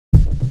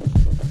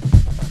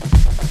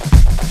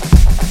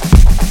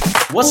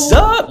What's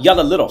up, y'all,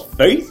 a little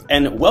faith,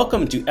 and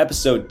welcome to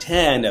episode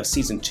 10 of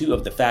season 2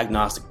 of the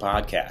Fagnostic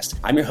podcast.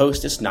 I'm your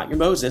hostess, not your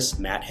Moses,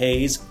 Matt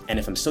Hayes, and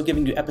if I'm still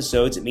giving you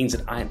episodes, it means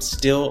that I am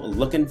still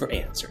looking for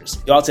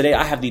answers. Y'all, today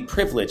I have the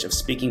privilege of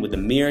speaking with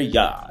Amir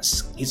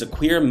Yass. He's a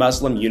queer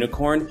Muslim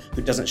unicorn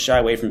who doesn't shy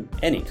away from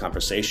any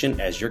conversation,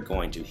 as you're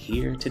going to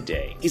hear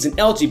today. He's an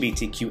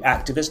LGBTQ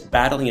activist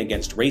battling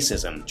against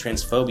racism,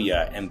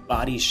 transphobia, and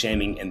body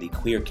shaming in the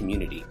queer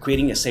community.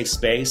 Creating a safe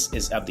space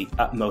is of the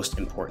utmost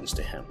importance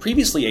to him.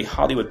 Previously a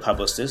Hollywood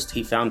publicist,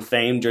 he found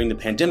fame during the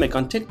pandemic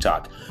on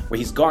TikTok, where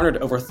he's garnered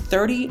over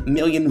 30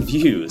 million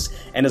views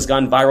and has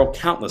gone viral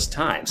countless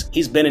times.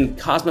 He's been in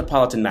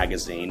Cosmopolitan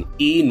Magazine,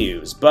 E!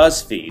 News,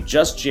 BuzzFeed,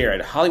 Just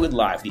Jared, Hollywood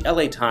Life, the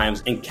LA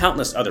Times, and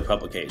countless other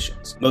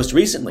publications. Most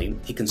recently,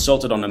 he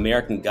consulted on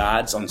American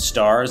Gods on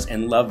Starz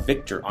and Love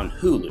Victor on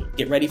Hulu.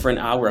 Get ready for an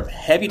hour of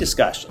heavy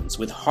discussions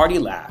with hearty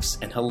laughs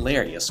and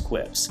hilarious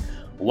quips.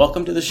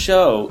 Welcome to the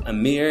show,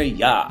 Amir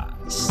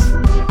Yass.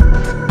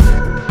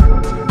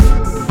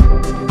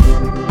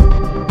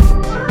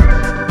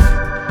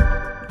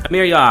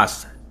 Amir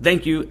Yass,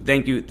 thank you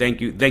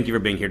for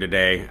being here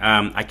today.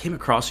 I came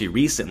across you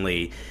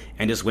recently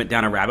and just went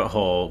down a rabbit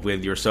hole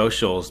with your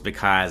socials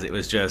because it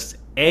was just,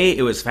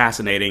 it was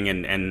fascinating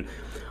and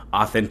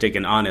authentic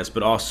and honest,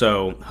 but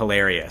also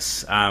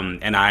hilarious.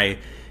 And I,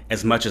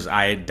 as much as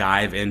I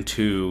dive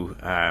into,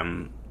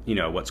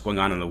 what's going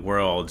on in the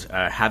world,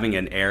 having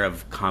an air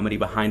of comedy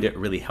behind it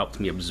really helped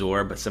me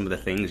absorb some of the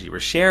things you were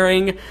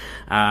sharing.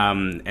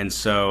 And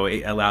so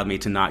it allowed me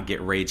to not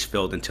get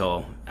rage-filled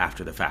until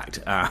after the fact.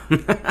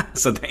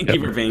 So thank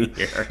you for being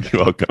here.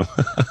 You're welcome.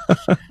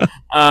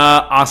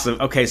 Awesome.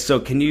 Okay, so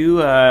can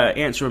you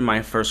answer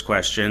my first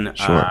question?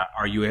 Sure.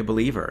 Are you a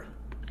believer?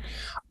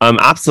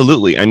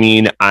 Absolutely. I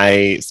mean,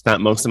 I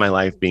spent most of my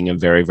life being a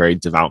very, very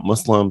devout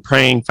Muslim,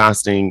 praying,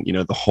 fasting,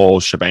 the whole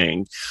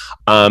shebang.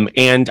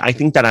 And I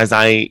think that as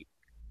I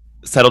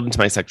settled into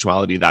my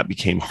sexuality, that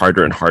became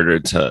harder and harder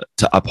to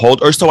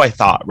uphold, or so I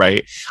thought,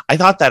 right? I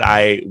thought that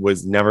I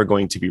was never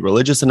going to be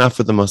religious enough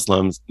for the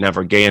Muslims,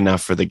 never gay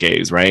enough for the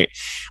gays, right?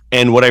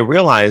 And what I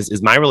realized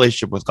is my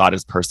relationship with God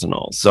is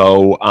personal.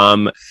 So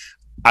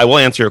I will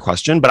answer your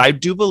question, but I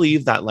do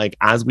believe that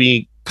as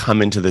we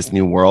come into this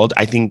new world,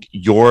 I think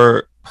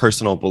your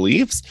personal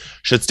beliefs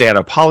should stay out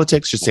of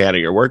politics, should stay out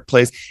of your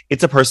workplace.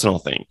 It's a personal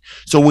thing.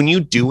 So when you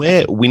do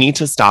it, we need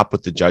to stop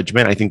with the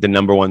judgment. I think the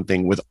number one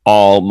thing with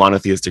all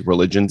monotheistic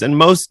religions and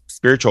most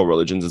spiritual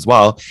religions as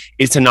well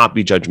is to not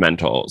be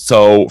judgmental.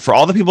 So for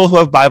all the people who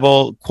have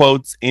Bible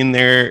quotes in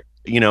their,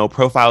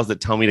 profiles that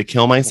tell me to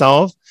kill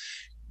myself,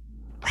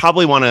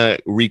 probably want to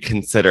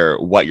reconsider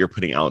what you're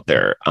putting out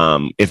there,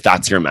 if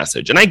that's your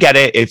message. And I get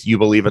it if you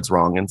believe it's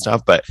wrong and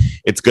stuff, but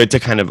it's good to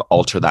kind of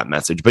alter that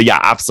message. But yeah,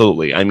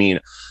 absolutely. I mean,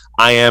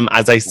 I am,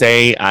 as I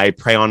say, I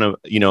pray on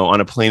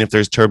a plane if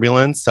there's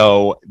turbulence.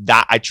 So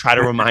that I try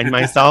to remind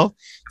myself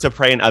to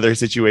pray in other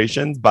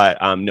situations, but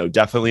no,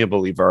 definitely a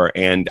believer.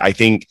 And I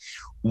think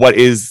what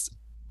is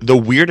the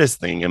weirdest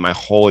thing in my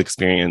whole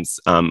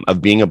experience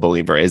of being a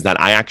believer is that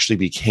I actually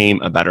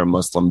became a better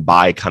Muslim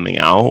by coming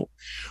out,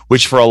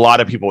 which for a lot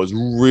of people is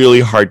really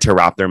hard to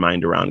wrap their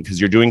mind around,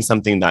 because you're doing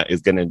something that is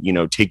going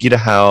to, take you to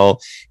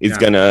hell, is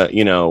going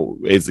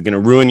to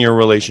ruin your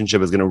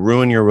relationship, is going to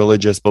ruin your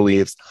religious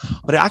beliefs.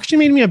 But it actually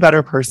made me a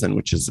better person,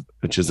 which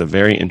is a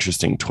very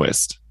interesting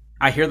twist.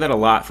 I hear that a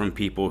lot from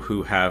people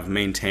who have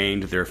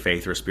maintained their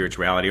faith or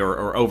spirituality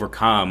or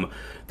overcome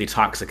the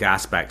toxic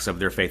aspects of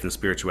their faith and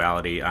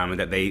spirituality,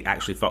 that they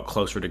actually felt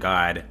closer to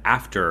God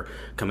after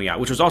coming out,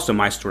 which was also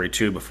my story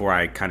too, before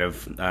I kind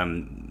of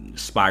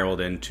spiraled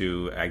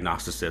into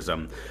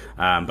agnosticism.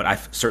 But I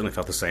certainly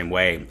felt the same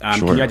way.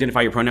 Sure. Can you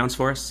identify your pronouns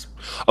for us?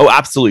 Oh,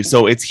 absolutely.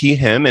 So it's he,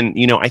 him. And,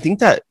 I think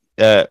that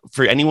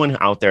for anyone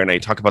out there, and I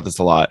talk about this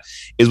a lot,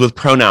 is with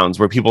pronouns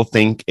where people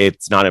think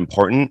it's not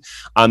important.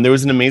 There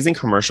was an amazing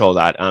commercial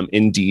that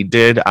Indeed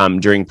did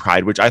during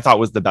Pride, which I thought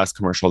was the best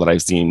commercial that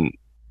I've seen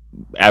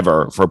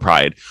ever for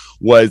Pride,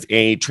 was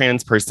a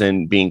trans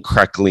person being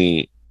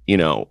correctly,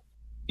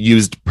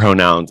 used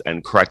pronouns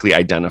and correctly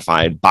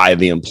identified by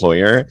the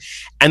employer.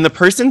 And the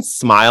person's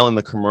smile in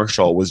the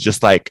commercial was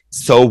just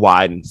so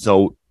wide and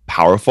so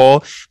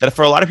powerful that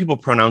for a lot of people,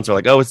 pronouns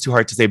are oh, it's too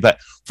hard to say. But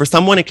for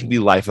someone, it can be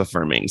life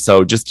affirming.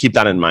 So just keep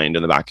that in mind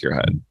in the back of your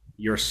head.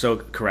 You're so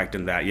correct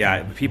in that.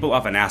 Yeah. People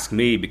often ask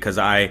me because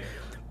I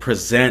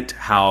present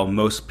how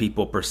most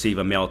people perceive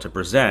a male to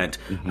present.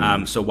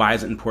 Mm-hmm. So why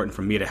is it important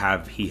for me to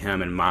have he,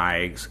 him in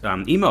my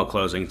email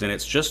closings? And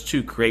it's just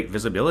to create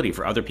visibility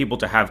for other people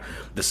to have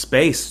the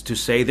space to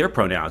say their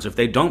pronouns if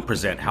they don't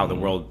present how the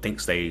world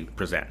thinks they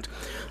present.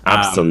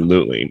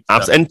 Absolutely.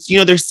 And,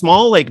 there's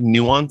small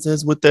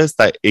nuances with this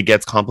that it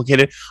gets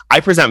complicated. I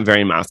present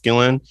very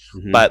masculine,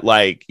 mm-hmm. but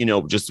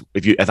just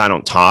if I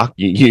don't talk,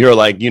 you're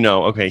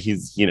okay,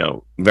 he's,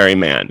 very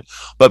man.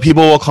 But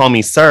people will call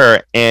me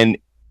sir, and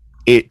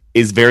it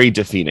is very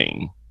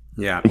defeating.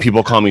 Yeah. When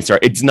people call me sir,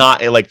 it's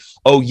not like,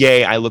 oh,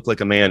 yay, I look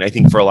like a man. I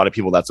think for a lot of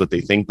people, that's what they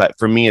think. But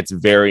for me, it's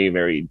very,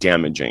 very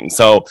damaging.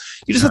 So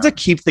you just have to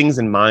keep things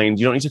in mind.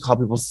 You don't need to call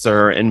people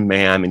sir and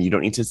ma'am, and you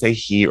don't need to say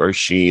he or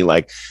she.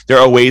 Like, there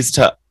are ways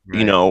to,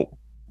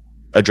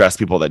 address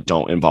people that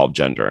don't involve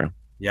gender.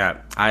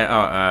 Yeah,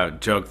 I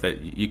joke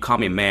that you call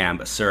me ma'am,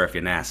 but sir if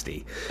you're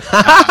nasty.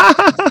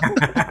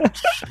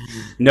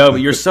 No, but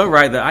you're so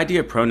right. The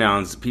idea of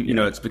pronouns,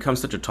 it's become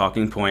such a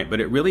talking point,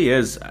 but it really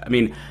is. I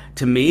mean,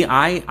 to me,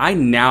 I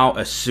now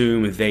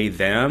assume they,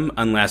 them,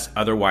 unless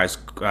otherwise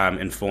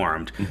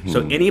informed. Mm-hmm.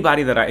 So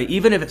anybody that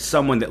even if it's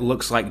someone that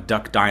looks like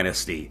Duck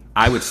Dynasty,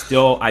 I would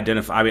still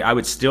identify. I mean, I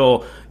would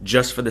still,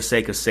 just for the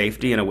sake of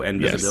safety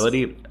and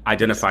visibility,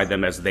 identify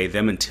them as they,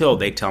 them until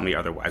they tell me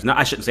otherwise. No,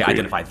 I shouldn't say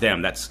identify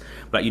them.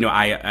 But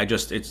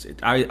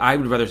I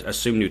would rather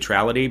assume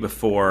neutrality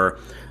before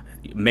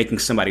making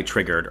somebody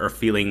triggered or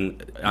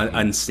feeling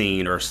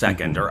unseen or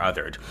second or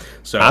othered.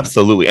 So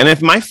absolutely. And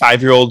if my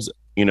 5-year-old,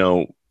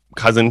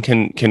 cousin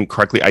can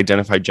correctly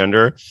identify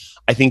gender,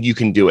 I think you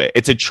can do it.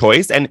 It's a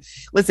choice. And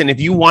listen, if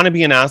you want to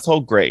be an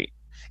asshole, great.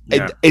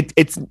 Yeah.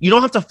 It's you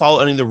don't have to follow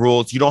any of the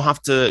rules. You don't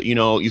have to,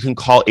 you can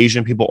call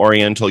Asian people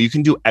Oriental. You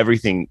can do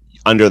everything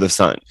under the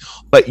sun,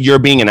 but you're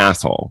being an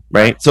asshole,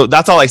 right? So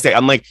that's all I say.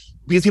 I'm like,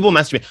 because people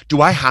message me,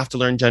 do I have to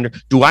learn gender?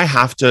 Do I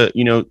have to,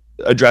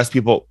 address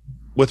people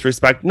with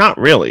respect? Not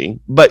really,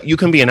 but you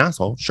can be an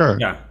asshole. Sure.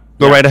 Yeah.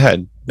 Go right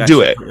ahead.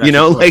 Do it.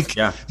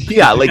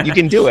 Like you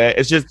can do it.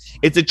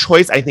 It's a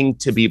choice, I think,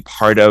 to be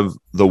part of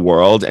the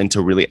world and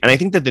to really, and I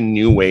think that the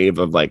new wave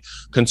of like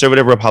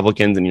conservative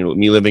Republicans and,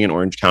 me living in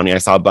Orange County, I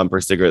saw a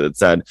bumper sticker that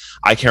said,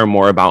 I care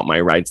more about my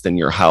rights than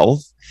your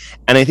health.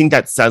 And I think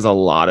that says a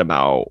lot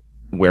about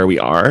where we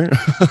are.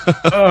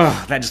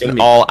 That just in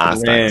all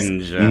aspects.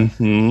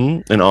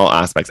 In all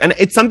aspects. And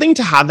it's something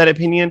to have that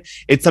opinion.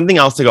 It's something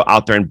else to go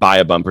out there and buy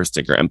a bumper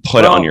sticker and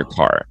put it on your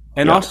car.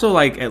 And also,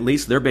 like, at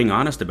least they're being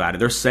honest about it.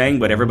 They're saying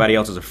what everybody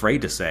else is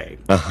afraid to say.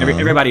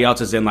 Everybody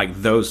else is in like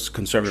those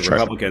conservative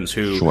Republicans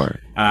who,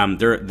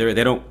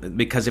 they don't,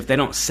 because if they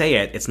don't say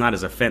it, it's not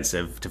as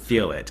offensive to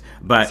feel it.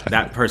 But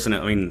that person,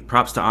 I mean,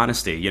 props to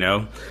honesty.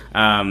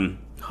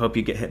 Hope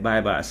you get hit by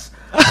a bus.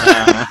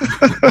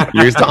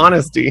 Here's to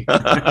honesty.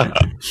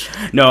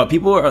 No,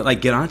 people are like,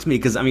 get on to me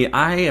because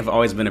I have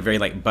always been a very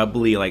like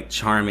bubbly, like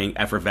charming,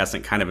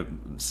 effervescent kind of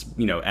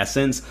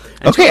essence.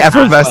 Okay,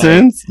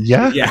 effervescence.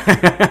 Yeah.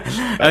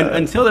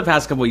 Until the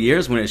past couple of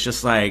years when it's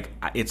just like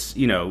it's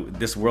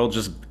this world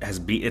just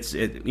has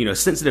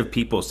sensitive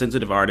people,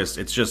 sensitive artists.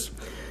 It's just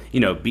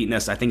beating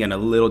us, I think, in a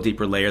little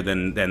deeper layer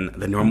than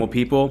the normal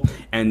people.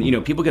 And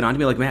people get on to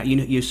me like, Matt,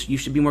 you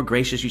should be more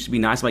gracious. You should be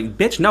nice. I'm like,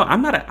 bitch, no,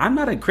 I'm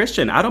not a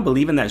Christian. I don't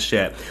believe in that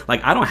shit.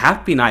 Like, I don't have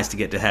to be nice to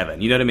get to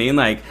heaven. You know what I mean?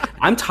 Like,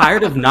 I'm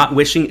tired of not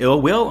wishing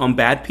ill will on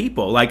bad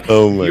people. Like,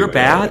 you're God.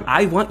 Bad.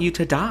 I want you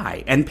to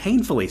die, and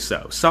painfully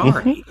so.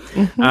 Sorry.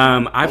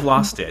 I've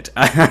lost it.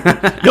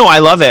 No, I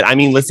love it. I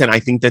mean, listen,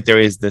 I think that there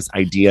is this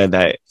idea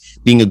that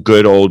being a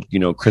good old,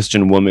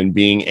 Christian woman,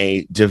 being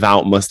a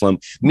devout Muslim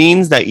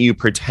means that you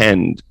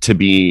pretend to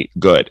be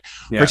good.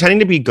 Yeah. Pretending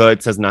to be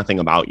good says nothing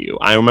about you.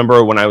 I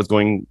remember when I was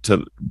going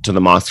to the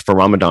mosque for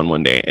Ramadan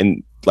one day,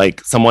 and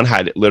like someone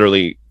had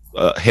literally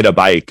hit a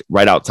bike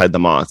right outside the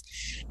mosque.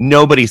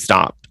 Nobody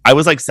stopped. I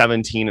was like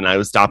 17 and I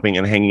was stopping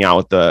and hanging out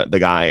with the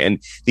guy,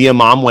 and the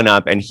imam went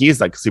up and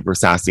he's like super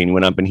sassy and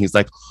went up and he's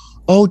like,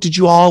 oh, did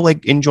you all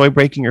like enjoy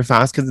breaking your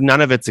fast? Because none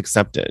of it's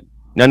accepted.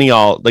 None of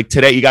y'all, like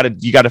today, you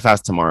gotta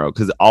fast tomorrow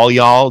because all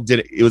y'all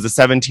did. It was a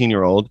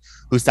 17-year-old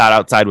who sat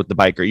outside with the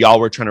biker. Y'all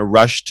were trying to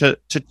rush to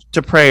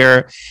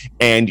prayer,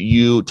 and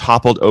you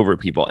toppled over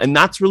people. And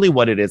that's really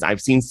what it is.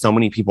 I've seen so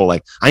many people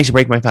like, I need to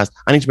break my fast.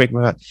 I need to break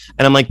my fast.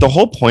 And I'm like, the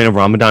whole point of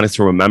Ramadan is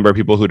to remember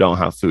people who don't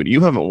have food.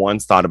 You haven't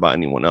once thought about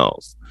anyone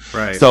else.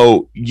 Right.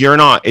 So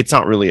it's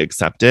not really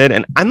accepted.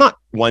 And I'm not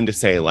one to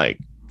say like,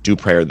 do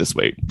prayer this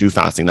way, do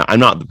fasting. I'm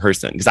not the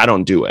person because I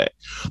don't do it.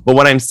 But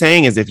what I'm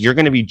saying is if you're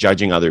going to be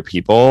judging other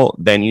people,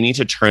 then you need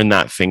to turn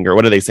that finger.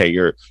 What do they say?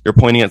 You're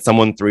pointing at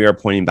someone, 3 are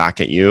pointing back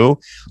at you.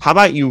 How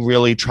about you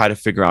really try to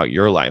figure out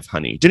your life,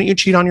 honey? Didn't you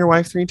cheat on your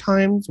wife 3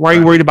 times? Why are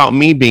you worried about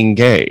me being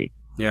gay?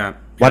 Yeah.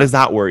 Why does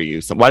that worry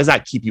you? So why does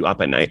that keep you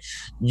up at night?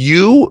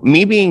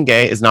 Me being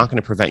gay is not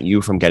going to prevent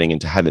you from getting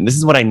into heaven. This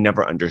is what I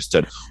never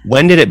understood.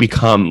 When did it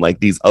become like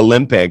these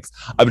Olympics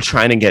of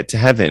trying to get to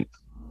heaven?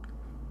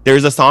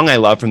 There's a song I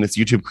love from this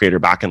YouTube creator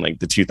back in like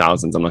the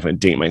 2000s. I'm not going to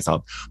date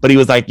myself, but he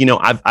was like,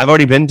 I've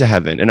already been to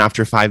heaven. And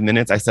after 5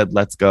 minutes, I said,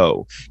 let's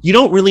go. You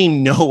don't really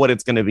know what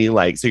it's going to be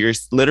like. So you're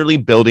literally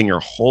building your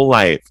whole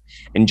life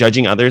and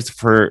judging others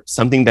for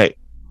something that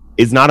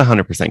is not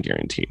 100%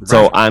 guaranteed. Right.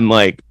 So I'm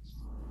like,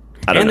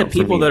 I don't know. And the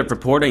people that are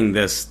purporting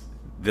this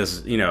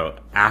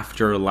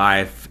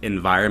afterlife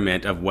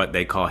environment of what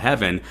they call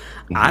heaven.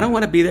 I don't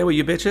want to be there with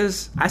you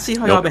bitches. I see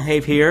how y'all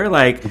behave here.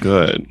 Like,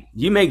 good.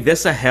 You make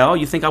this a hell?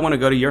 You think I want to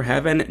go to your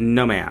heaven?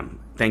 No, ma'am.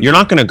 Thank you. You're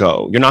not going to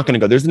go. You're not going to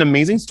go. There's an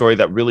amazing story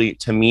that really,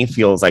 to me,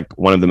 feels like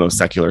one of the most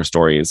secular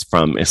stories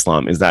from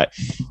Islam is that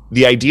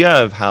the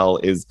idea of hell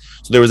is,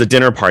 so there was a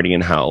dinner party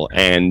in hell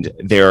and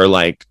they're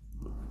like,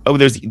 oh,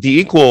 there's the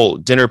equal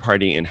dinner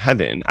party in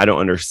heaven. I don't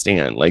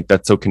understand. Like,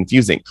 that's so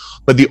confusing.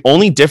 But the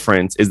only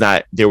difference is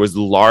that there was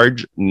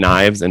large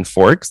knives and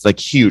forks, like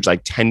huge,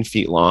 like 10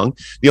 feet long.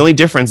 The only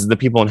difference is the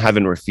people in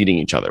heaven were feeding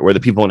each other, where the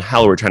people in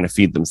hell were trying to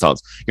feed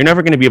themselves. You're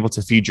never going to be able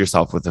to feed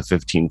yourself with a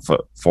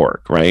 15-foot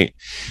fork, right?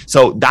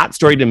 So that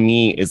story to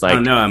me is like, oh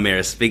no,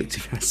 Amir, speak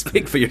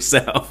for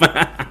yourself.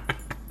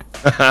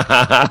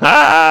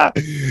 I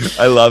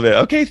love it.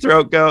 Okay,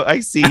 throat goat.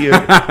 I see you.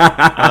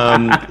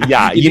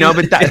 Yeah, you know,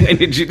 but that.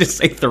 Did you just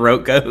say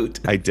throat goat?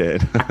 I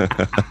did.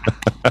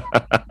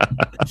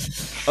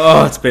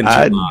 Oh, it's been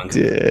too long.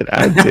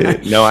 I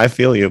did. No, I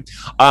feel you.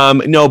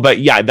 No, but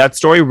yeah, that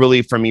story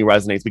really for me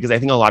resonates because I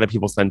think a lot of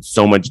people spend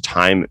so much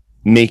time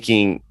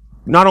making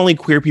not only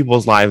queer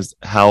people's lives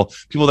hell,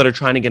 people that are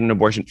trying to get an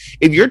abortion.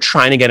 If you're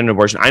trying to get an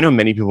abortion, I know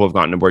many people have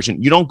gotten an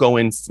abortion. You don't go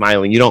in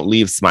smiling. You don't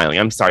leave smiling.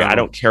 I'm sorry. I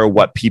don't care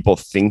what people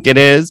think it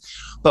is.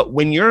 But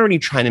when you're already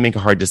trying to make a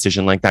hard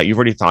decision like that, you've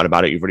already thought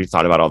about it. You've already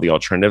thought about all the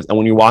alternatives. And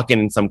when you walk in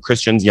and some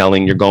Christians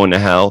yelling, you're going to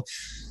hell,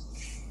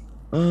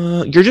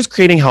 you're just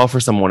creating hell for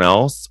someone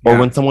else. Or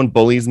when someone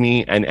bullies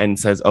me and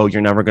says, oh,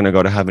 you're never going to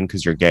go to heaven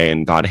because you're gay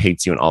and God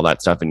hates you and all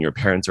that stuff and your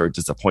parents are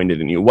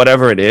disappointed in you,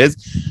 whatever it is,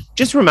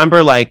 just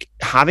remember, like,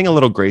 having a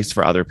little grace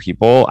for other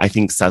people, I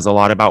think says a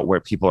lot about where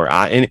people are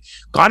at. And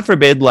God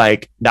forbid,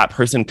 like, that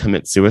person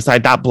commits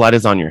suicide, that blood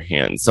is on your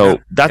hands. So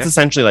that's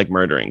essentially like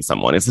murdering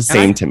someone. It's the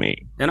same to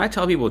me. And I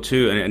tell people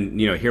too, and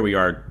you know, here we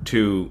are,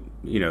 two,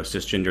 you know,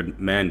 cisgendered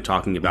men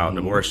talking about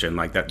abortion,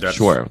 like that. That's,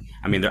 sure.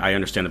 I mean, I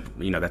understand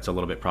that, you know, that's a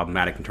little bit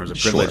problematic in terms of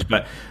privilege,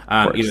 but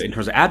you know, in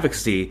terms of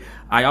advocacy,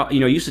 I, you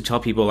know, used to tell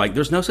people, like,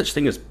 there's no such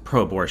thing as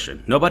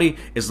pro-abortion. Nobody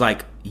is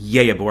like,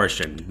 yay,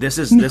 abortion. This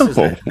is a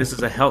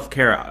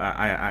healthcare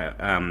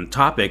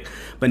topic.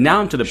 But now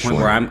I'm to the point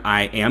where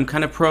I am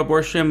kind of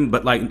pro-abortion,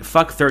 but like,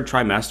 fuck third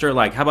trimester.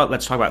 Like, how about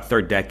let's talk about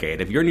third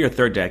decade? If you're in your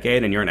third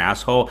decade and you're an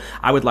asshole,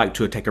 I would like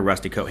to take a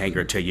rusty coat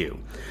hanger to you.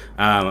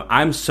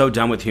 I'm so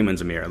done with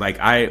humans, Amir. Like,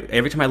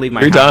 every time I leave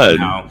my house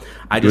now,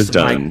 I just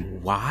like,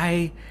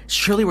 why?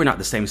 Surely we're not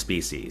the same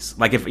species.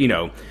 Like, if, you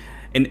know,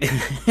 and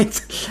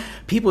it's,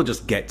 people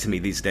just get to me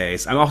these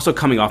days. I'm also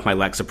coming off my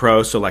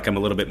Lexapro, so like I'm a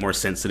little bit more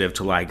sensitive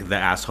to like the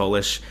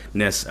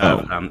assholishness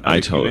of I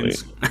totally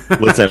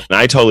listen.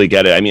 I totally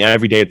get it. I mean,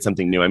 every day it's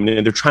something new. I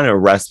mean, they're trying to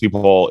arrest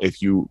people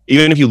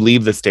even if you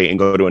leave the state and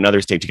go to another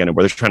state to get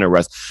where they're trying to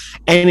arrest.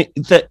 And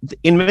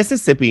in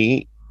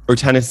Mississippi or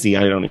Tennessee,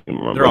 I don't even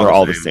remember. They're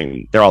all the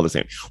same. They're all the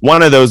same.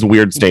 One of those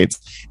weird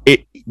states.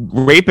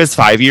 Rape is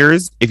 5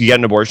 years. If you get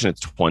an abortion,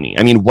 it's 20.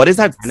 I mean, what does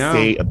that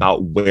say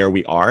about where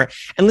we are?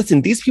 And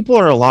listen, these people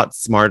are a lot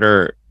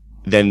smarter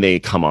than they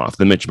come off,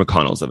 the Mitch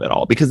McConnells of it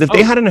all. Because if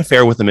they had an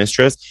affair with a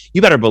mistress,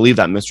 you better believe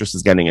that mistress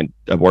is getting an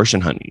abortion,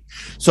 honey.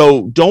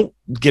 So don't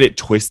get it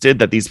twisted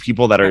that these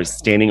people that are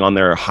standing on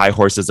their high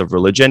horses of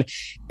religion,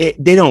 they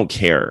don't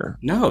care.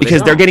 No,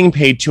 because they're getting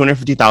paid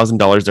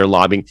 $250,000. They're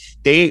lobbying.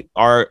 They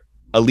are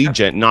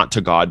allegiant not to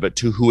God, but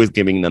to who is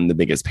giving them the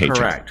biggest paycheck.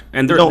 Correct.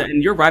 And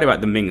you're right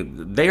about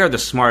them. They are the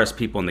smartest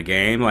people in the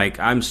game. Like,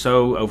 I'm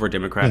so over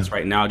Democrats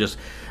right now. Just,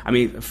 I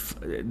mean,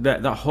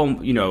 the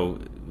whole, you know,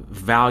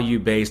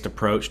 value-based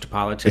approach to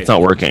politics. It's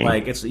not working.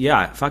 Like,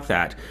 fuck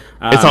that.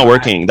 It's not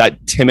working.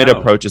 That timid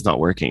approach is not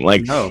working.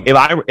 Like, if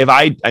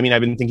I mean,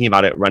 I've been thinking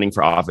about it running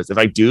for office. If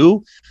I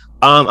do,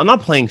 I'm not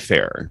playing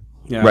fair,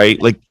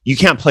 right? Like, you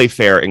can't play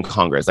fair in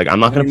Congress. Like, I'm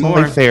not going to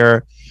play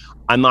fair.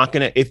 I'm not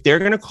going to, if they're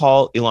going to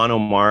call Ilhan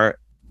Omar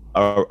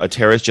a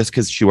terrorist just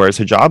because she wears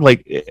hijab,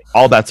 like,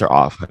 all bets are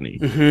off, honey.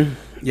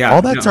 Mm-hmm. Yeah.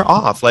 All bets are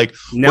off. Like,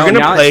 we're going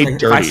to play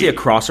dirty. If I see a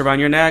cross around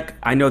your neck,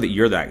 I know that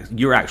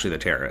you're actually the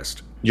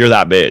terrorist. You're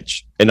that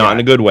bitch. And not in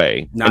a good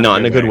way. Not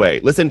in a good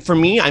way. Listen, for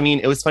me, I mean,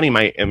 it was funny.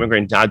 My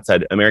immigrant dad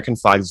said American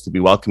flags used to be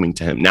welcoming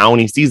to him. Now when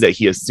he sees it,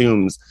 he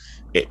assumes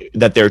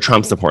that they're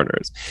Trump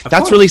supporters.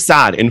 That's really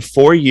sad. In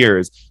 4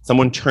 years,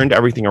 someone turned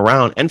everything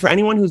around. And for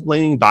anyone who's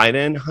blaming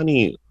Biden,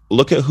 honey,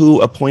 look at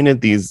who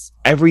appointed these.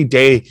 Every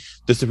day,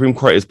 the Supreme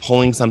Court is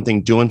pulling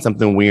something, doing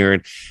something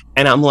weird.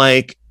 And I'm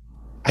like,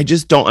 I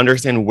just don't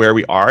understand where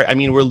we are. I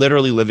mean, we're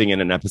literally living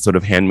in an episode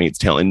of Handmaid's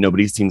Tale and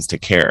nobody seems to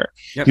care.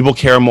 Yep. People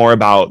care more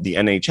about the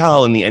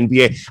NHL and the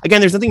NBA.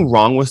 Again, there's nothing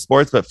wrong with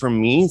sports, but for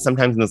me,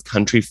 sometimes in this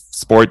country,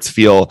 sports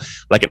feel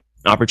like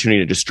an opportunity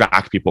to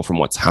distract people from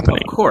what's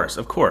happening.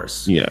 Of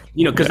course. Yeah.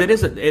 You know, because it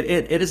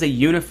is a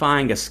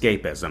unifying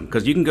escapism.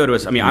 Because you can go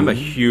to I mean, I'm a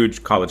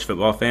huge college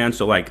football fan,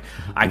 so like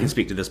I can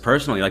speak to this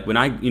personally. Like when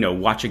I, you know,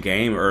 watch a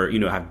game or, you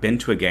know, have been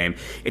to a game,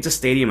 it's a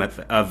stadium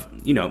of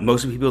you know,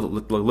 most of the people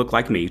that look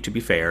like me, to be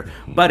fair.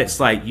 But it's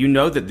like, you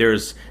know, that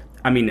there's,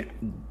 I mean,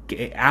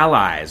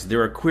 allies,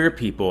 there are queer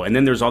people, and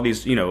then there's all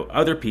these, you know,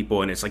 other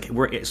people, and it's like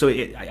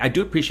I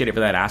do appreciate it for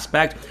that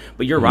aspect.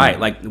 But you're right.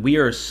 Like, we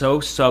are so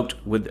soaked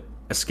with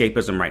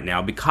escapism right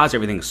now because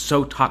everything's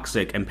so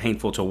toxic and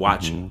painful to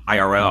watch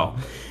IRL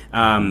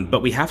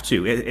But we have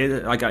to.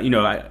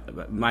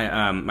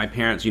 My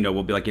parents,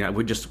 will be like,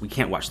 we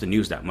can't watch the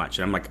news that much.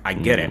 And I'm like, I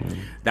get it.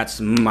 That's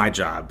my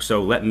job.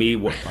 So let me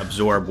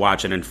absorb,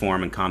 watch, and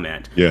inform and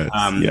comment. Yes,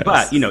 yes.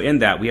 But in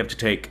that we have to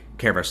take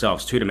care of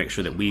ourselves too to make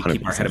sure that we 100%.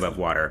 Keep our head above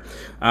water.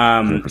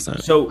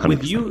 100%. So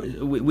 100%.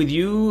 with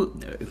you,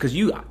 because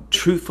you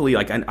truthfully,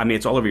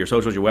 it's all over your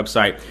socials, your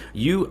website.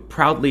 You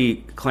proudly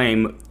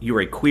claim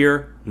you're a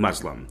queer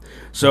Muslim.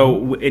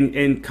 So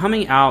in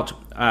coming out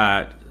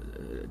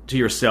to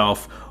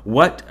yourself,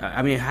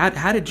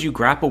 how did you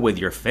grapple with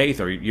your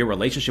faith or your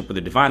relationship with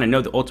the divine? I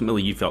know that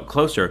ultimately you felt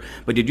closer,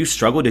 but did you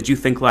struggle? Did you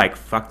think like,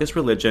 fuck this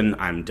religion,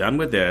 I'm done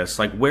with this?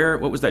 Like, what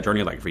was that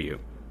journey like for you?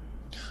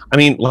 I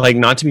mean, like,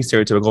 not to be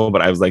stereotypical,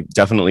 but I was like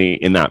definitely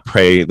in that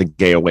pray the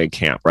gay away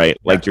camp, right?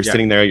 Like you're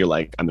sitting there, you're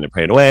like, I'm going to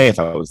pray it away. If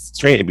I was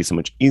straight, it'd be so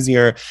much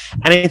easier.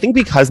 And I think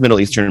because Middle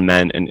Eastern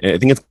men, and I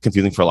think it's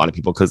confusing for a lot of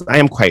people because I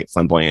am quite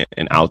flamboyant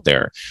and out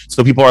there.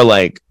 So people are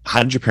like,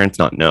 how did your parents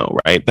not know,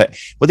 right? But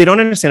what they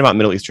don't understand about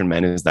Middle Eastern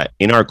men is that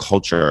in our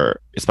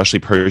culture, especially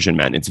Persian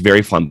men, it's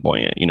very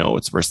flamboyant.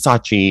 It's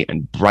Versace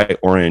and bright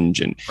orange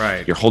and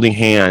you're holding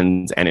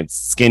hands and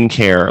it's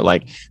skincare.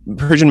 Like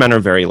Persian men are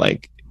very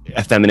like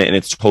effeminate and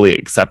it's totally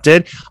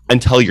accepted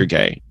until you're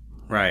gay.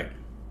 Right.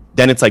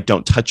 Then it's like,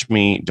 don't touch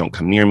me, don't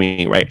come near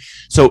me, right?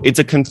 So it's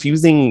a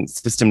confusing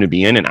system to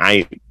be in. And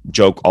I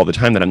joke all the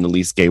time that I'm the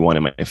least gay one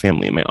in my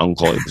family. And my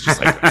uncle is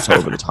just like so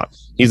over the top.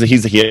 He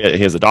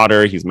has a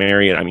daughter, he's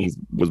married. I mean, he's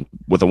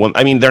with a woman.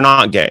 I mean, they're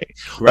not gay,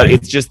 but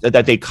it's just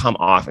that they come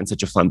off in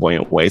such a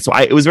flamboyant way. So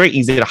it was very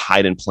easy to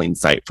hide in plain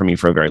sight for me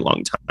for a very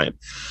long time.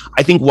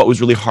 I think what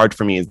was really hard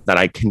for me is that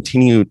I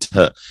continued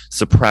to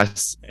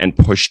suppress and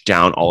push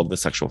down all of the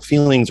sexual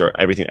feelings or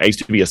everything. I used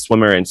to be a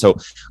swimmer. And so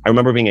I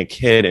remember being a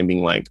kid and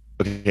being like,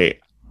 okay,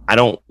 I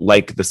don't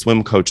like the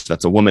swim coach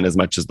that's a woman as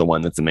much as the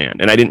one that's a man.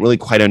 And I didn't really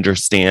quite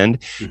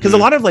understand because a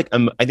lot of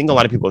I think a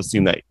lot of people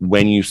assume that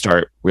when you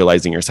start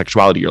realizing your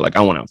sexuality, you're like,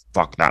 I want to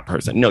fuck that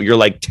person. No, you're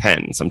like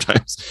 10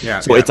 sometimes.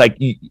 So it's like,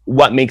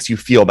 what makes you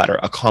feel better?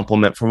 A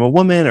compliment from a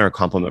woman or a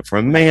compliment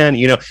from a man,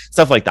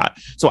 stuff like that.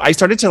 So I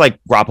started to like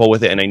grapple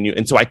with it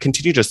and so I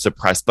continued to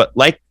suppress, but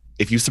like,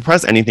 if you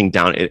suppress anything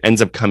down, it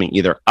ends up coming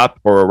either up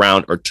or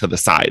around or to the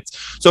sides.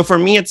 So for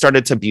me, it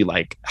started to be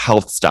like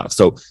health stuff.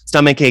 So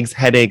stomach aches,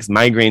 headaches,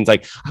 migraines.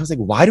 Like I was like,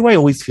 why do I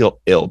always feel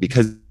ill?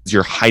 Because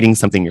you're hiding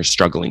something, you're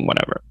struggling,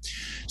 whatever.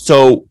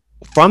 So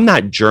from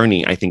that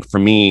journey, I think for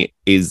me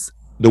is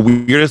the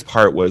weirdest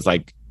part was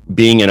like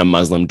being in a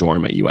Muslim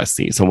dorm at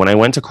USC. So when I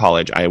went to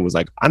college, I was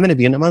like, I'm going to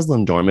be in a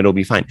Muslim dorm. It'll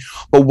be fine.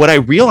 But what I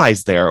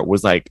realized there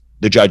was like,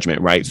 the judgment,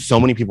 right? So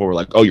many people were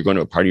like, oh, you're going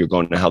to a party, you're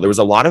going to hell. There was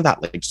a lot of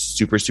that like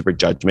super, super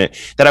judgment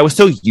that I was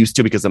so used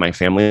to because of my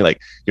family. Like,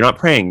 you're not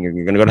praying, you're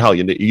going to go to hell.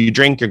 You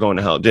drink, you're going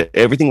to hell.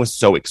 Everything was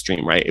so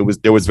extreme, right?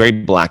 There was very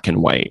black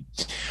and white.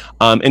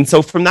 And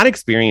so from that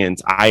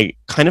experience, I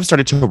kind of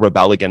started to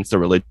rebel against the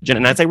religion.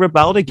 And as I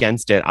rebelled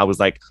against it, I was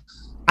like,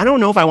 I don't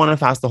know if I want to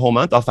fast the whole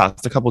month. I'll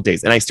fast a couple of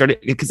days. And I started,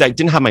 because I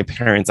didn't have my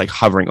parents like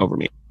hovering over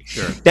me.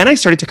 Sure. Then I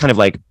started to kind of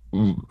like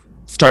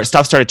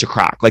stuff started to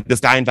crack. Like this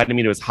guy invited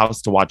me to his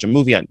house to watch a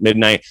movie at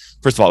midnight.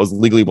 First of all, it was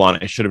Legally Blonde.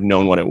 I should have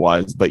known what it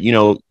was, but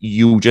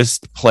you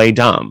just play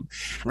dumb.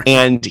 Right.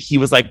 And he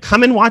was like,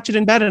 come and watch it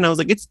in bed. And I was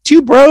like, it's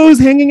two bros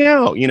hanging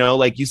out,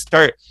 like you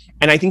start.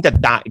 And I think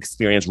that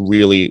experience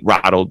really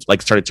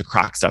started to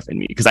crack stuff in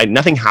me because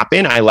nothing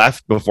happened. I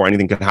left before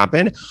anything could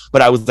happen,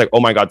 but I was like, oh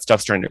my God,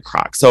 stuff's starting to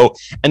crack. So,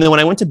 and then when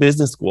I went to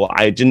business school,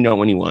 I didn't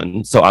know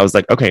anyone. So I was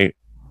like, okay,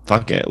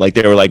 fuck it. Like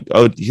they were like,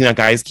 oh, that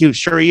guy is cute.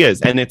 Sure he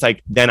is. And it's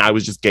like, then I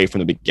was just gay from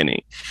the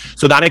beginning.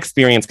 So that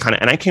experience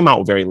and I came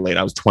out very late.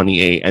 I was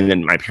 28. And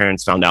then my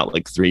parents found out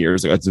like 3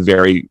 years ago. It's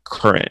very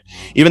current.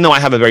 Even though I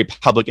have a very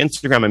public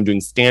Instagram, I'm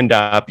doing stand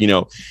up,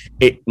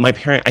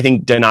 I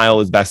think denial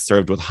is best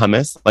served with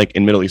hummus, like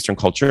in Middle Eastern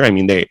culture. I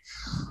mean, they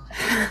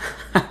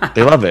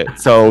love it.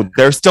 So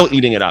they're still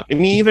eating it up. I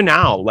mean, even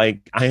now,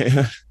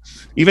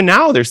 even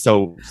now they're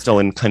still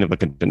in kind of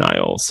like a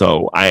denial.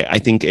 So I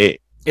think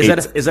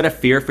is that a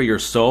fear for your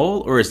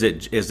soul, or is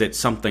it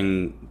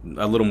something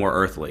a little more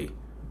earthly?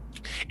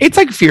 It's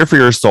like fear for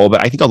your soul,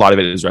 but I think a lot of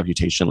it is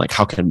reputation. Like,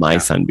 how can my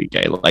son be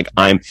gay? Like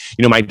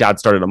my dad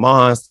started a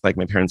mosque. Like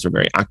my parents are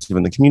very active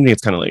in the community.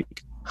 It's kind of like,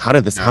 how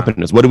did this happen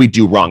to us? What do we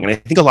do wrong? And I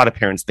think a lot of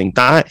parents think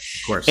that. Of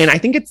course. And I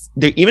think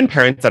even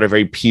parents that are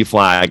very P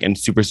flag and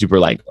super, super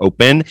like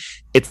open.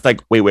 It's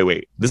like,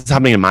 wait. This is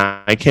happening to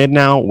my kid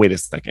now. Wait a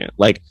second.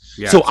 Like,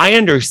 so I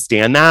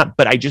understand that,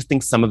 but I just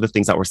think some of the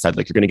things that were said,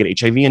 like you're going to get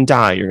HIV and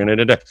die. You're going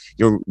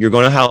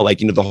to hell. Like,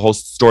 the whole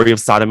story of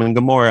Sodom and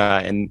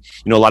Gomorrah. And,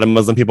 a lot of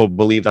Muslim people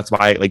believe that's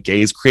why like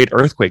gays create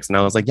earthquakes. And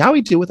I was like, yeah,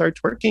 we do with our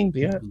twerking.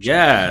 Yeah.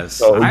 Yes.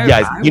 So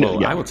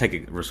I will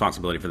take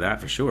responsibility for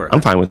that for sure.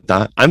 I'm fine with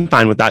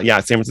that. Yeah.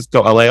 San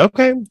Francisco, LA.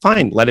 Okay,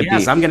 fine. Let it be.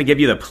 Yes. I'm going to give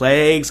you the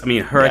plagues. I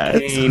mean,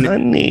 hurricane. Yes,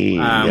 honey.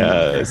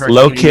 Yes.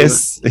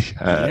 Locust.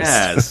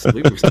 Yes.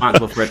 We were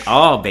responsible for it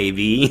all,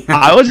 baby.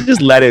 I would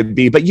just let it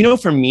be. But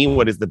for me,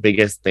 what is the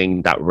biggest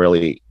thing that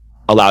really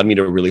allowed me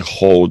to really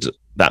hold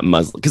that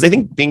Muslim, because I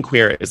think being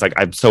queer is like,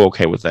 I'm so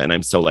okay with it and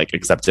I'm so like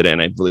accepted it,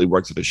 and I've really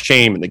worked through the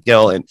shame and the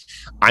guilt, and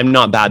I'm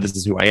not bad. This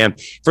is who I am.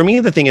 For me,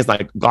 the thing is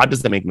like, God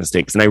doesn't make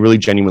mistakes, and I really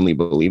genuinely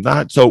believe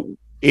that. So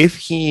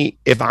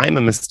if I'm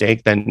a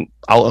mistake, then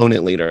I'll own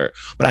it later.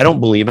 But I don't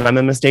believe I'm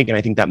a mistake. And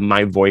I think that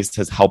my voice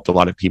has helped a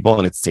lot of people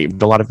and it's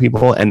saved a lot of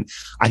people. And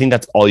I think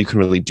that's all you can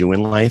really do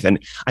in life. And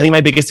I think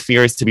my biggest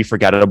fear is to be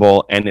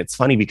forgettable. And it's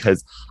funny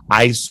because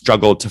I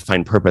struggled to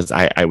find purpose.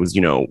 I was,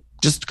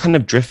 just kind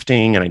of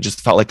drifting, and I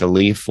just felt like a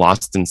leaf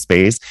lost in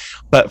space.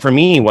 But for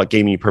me, what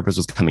gave me purpose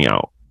was coming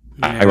out.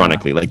 Yeah.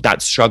 Ironically, like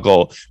that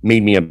struggle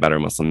made me a better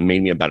Muslim,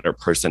 made me a better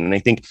person. And I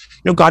think,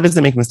 God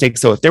doesn't make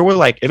mistakes. So if there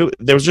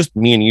was just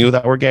me and you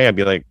that were gay, I'd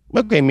be like,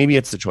 okay, maybe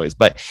it's a choice.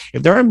 But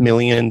if there are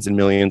millions and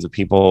millions of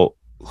people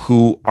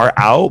who are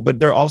out, but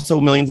there are also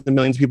millions and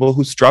millions of people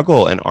who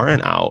struggle and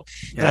aren't out.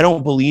 Yeah. And I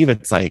don't believe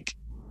it's like,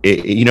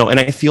 and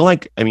I feel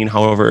like,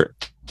 however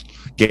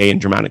gay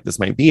and dramatic this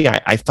might be,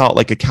 I felt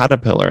like a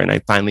caterpillar, and I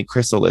finally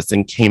chrysalis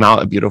and came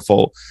out a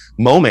beautiful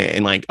moment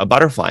and like a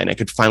butterfly, and I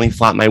could finally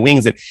flap my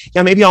wings. And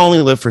yeah, maybe I'll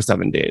only live for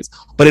 7 days,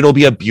 but it'll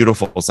be a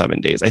beautiful 7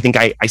 days. I think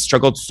I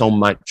struggled so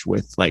much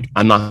with like,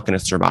 I'm not going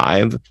to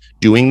survive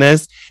doing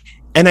this.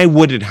 And I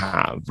wouldn't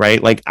have,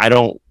 right? Like, I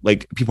don't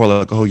like, people are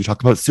like, oh, you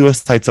talk about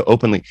suicide so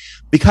openly,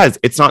 because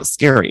it's not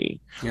scary.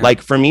 Yeah.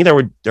 Like for me, there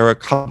were a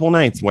couple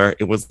nights where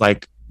it was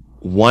like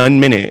 1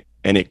 minute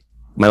and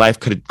my life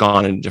could have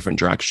gone in a different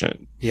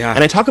direction. Yeah.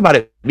 And I talk about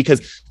it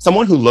because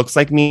someone who looks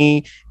like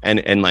me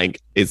and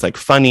like is like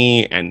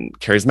funny and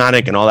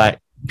charismatic and all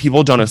that,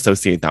 people don't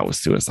associate that with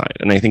suicide.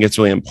 And I think it's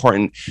really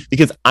important,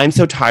 because I'm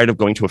so tired of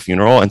going to a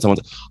funeral and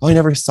someone's, oh, I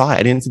never saw it,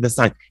 I didn't see the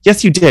sign.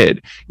 Yes, you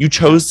did. You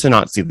chose to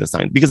not see the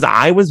signs, because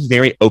I was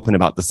very open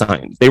about the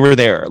signs. They were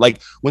there.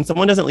 Like when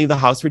someone doesn't leave the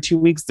house for 2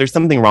 weeks, there's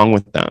something wrong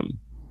with them.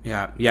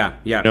 Yeah.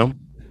 Yeah.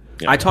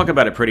 I talk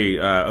about it pretty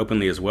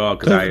openly as well,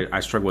 because I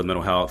struggle with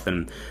mental health,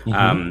 and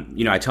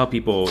I tell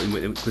people,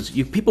 because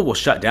people will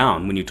shut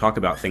down when you talk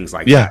about things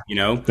like that.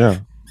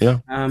 Yeah.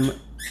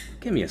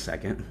 Give me a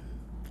second,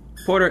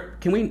 Porter.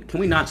 Can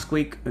we not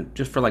squeak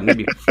just for like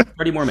maybe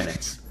 30 more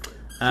minutes?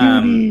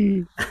 Let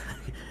me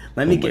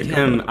get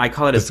him. I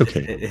call it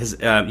his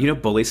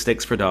bully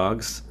sticks for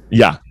dogs.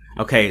 Yeah.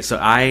 Okay, so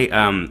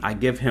I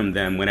give him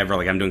them whenever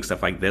like I'm doing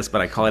stuff like this,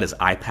 but I call it his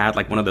iPad,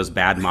 like one of those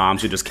bad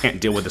moms who just can't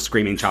deal with the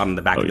screaming child in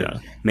the back of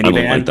the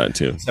minivan. I'm like that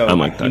too. So I'm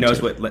like that. He knows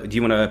too. What. Do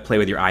you want to play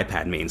with your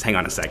iPad means? Hang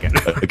on a second.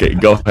 Okay,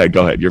 go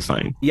ahead. You're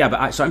fine. Yeah,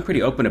 but I'm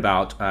pretty open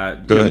about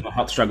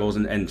health struggles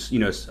and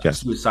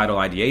suicidal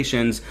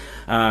ideations.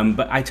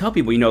 But I tell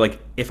people, like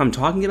if I'm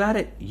talking about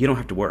it, you don't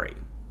have to worry.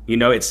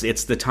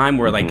 It's the time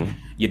where like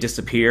you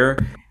disappear.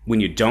 When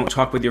you don't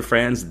talk with your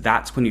friends,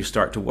 that's when you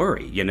start to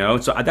worry,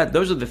 So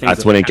those are the things.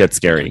 That's when it gets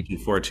scary.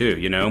 For too,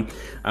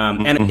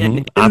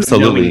 and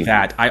absolutely. Knowing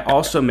that, I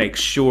also make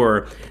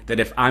sure that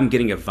if I'm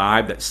getting a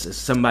vibe that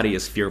somebody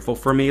is fearful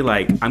for me,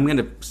 like I'm going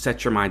to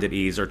set your mind at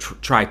ease, or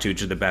try to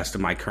the best of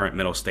my current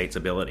mental state's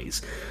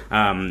abilities.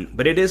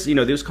 But it is,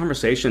 those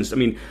conversations. I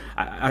mean,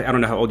 I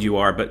don't know how old you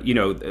are, but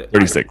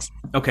 36.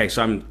 Okay,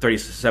 so I'm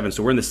 37,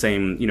 so we're in the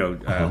same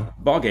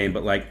ball game,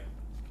 but like.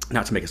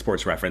 Not to make a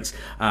sports reference.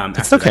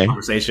 It's okay.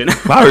 Conversation.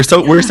 Wow,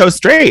 we're so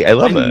straight. I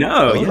love it.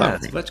 No, yeah,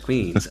 it's much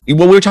queens.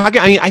 Well, we were talking.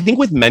 I think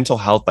with mental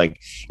health, like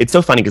it's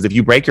so funny because if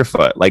you break your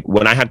foot, like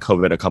when I had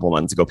COVID a couple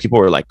months ago, people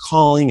were like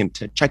calling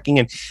and checking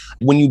in.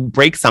 When you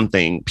break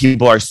something,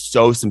 people are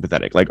so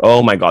sympathetic. Like,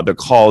 oh my God, the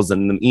calls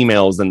and the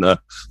emails and the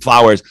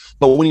flowers.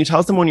 But when you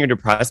tell someone you're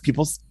depressed,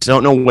 people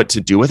don't know what to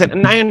do with it.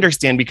 And I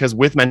understand, because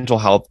with mental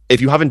health,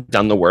 if you haven't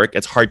done the work,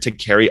 it's hard to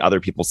carry other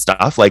people's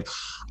stuff. Like,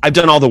 I've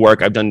done all the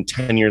work. I've done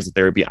 10 years of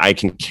therapy. I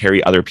can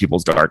carry other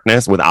people's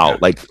darkness without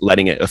like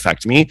letting it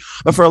affect me.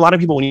 But for a lot of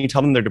people, when you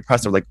tell them they're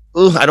depressed, they're like,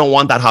 ugh, I don't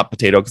want that hot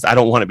potato because I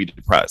don't want to be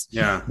depressed.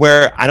 Yeah.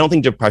 Where I don't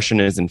think depression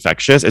is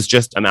infectious. It's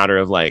just a matter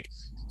of like,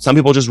 some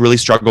people just really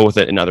struggle with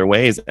it in other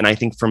ways. And I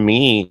think for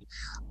me,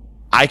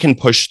 I can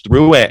push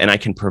through it and I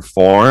can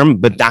perform,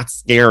 but that's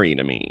scary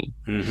to me.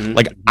 Mm-hmm.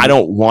 Like, I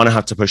don't want to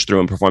have to push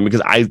through and perform,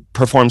 because I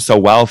performed so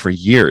well for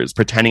years,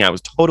 pretending I was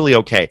totally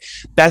okay.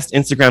 Best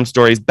Instagram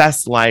stories,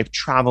 best life,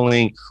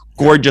 traveling,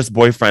 gorgeous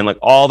boyfriend, like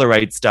all the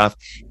right stuff.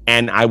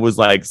 And I was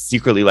like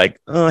secretly like,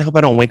 oh, I hope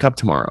I don't wake up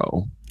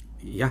tomorrow.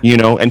 Yeah.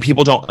 And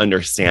people don't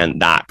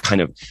understand that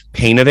kind of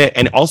pain of it.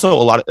 And also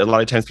a lot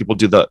of times people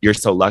do you're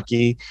so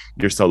lucky,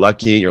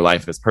 your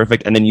life is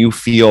perfect. And then you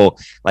feel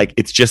like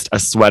it's just a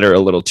sweater a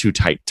little too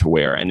tight to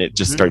wear, and it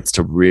just starts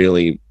to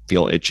really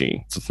feel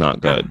itchy. So it's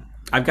not good.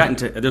 I've gotten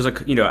to,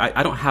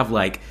 I don't have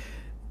like,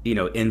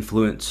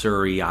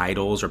 influencer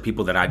idols or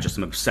people that I just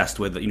am obsessed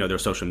with, their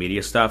social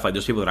media stuff. Like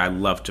there's people that I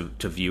love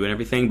to view and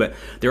everything, but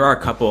there are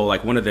a couple,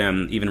 like one of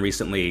them even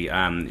recently,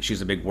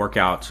 she's a big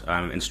workout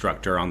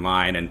instructor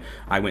online, and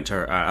I went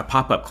to a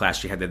pop-up class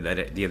she had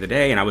the other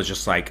day, and I was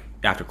just like,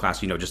 after class,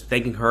 just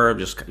thanking her,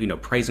 just,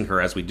 praising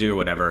her as we do or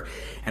whatever.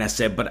 And I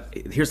said, but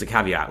here's the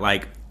caveat,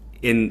 like,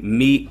 in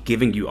me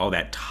giving you all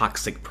that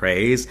toxic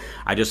praise,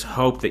 I just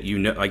hope that you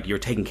know, like, you're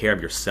taking care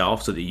of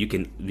yourself so that you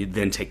can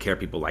then take care of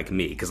people like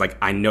me. Because, like,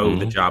 I know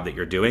the job that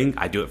you're doing.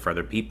 I do it for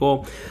other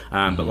people.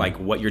 But, like,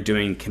 what you're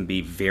doing can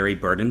be very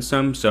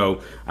burdensome.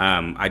 So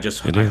I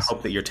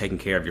hope that you're taking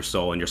care of your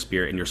soul and your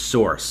spirit and your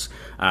source,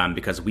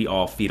 because we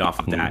all feed off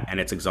of that, and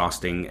it's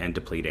exhausting and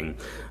depleting.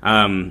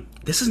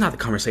 This is not the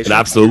conversation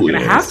we're going to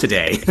have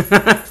today.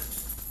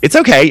 It's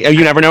okay.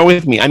 You never know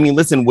with me. I mean,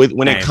 listen,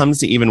 when it comes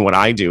to even what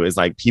I do is,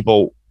 like,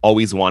 people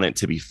always want it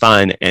to be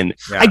fun. And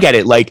I get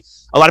it. Like,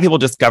 a lot of people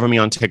discover me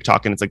on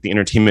TikTok and it's like the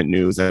entertainment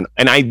news. And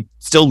I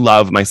still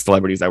love my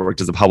celebrities. I worked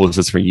as a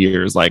publicist for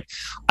years. Like,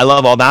 I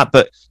love all that,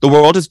 but the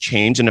world has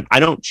changed. And if I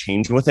don't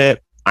change with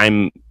it,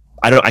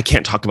 I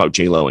can't talk about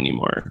J-Lo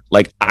anymore.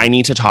 Like, I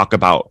need to talk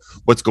about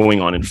what's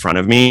going on in front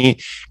of me.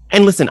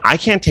 And listen, I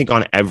can't take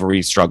on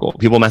every struggle.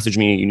 People message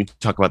me, you need to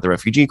talk about the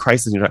refugee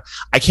crisis.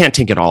 I can't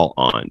take it all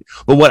on.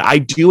 But what I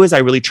do is I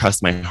really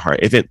trust my heart.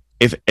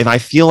 If I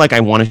feel like I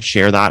want to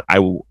share that, I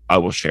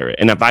will share it.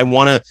 And if I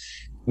want to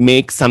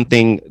make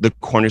something the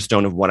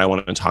cornerstone of what I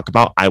want to talk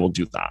about, I will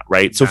do that.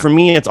 Right. So for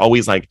me, it's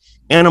always like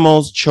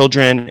animals,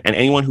 children, and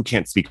anyone who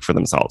can't speak for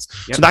themselves.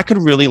 Yep. So that could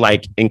really,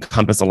 like,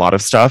 encompass a lot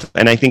of stuff.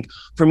 And I think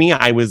for me,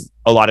 I was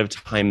a lot of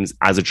times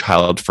as a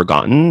child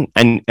forgotten.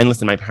 And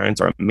listen, my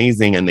parents are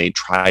amazing and they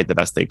tried the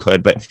best they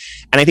could. And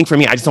I think for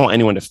me, I just don't want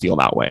anyone to feel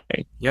that way.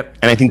 Yep.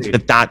 And I think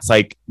that's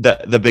like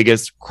the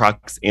biggest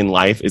crux in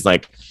life is,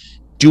 like,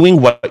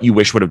 doing what you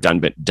wish would have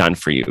been done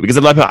for you. Because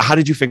a lot of people, how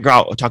did you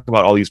talk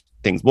about all these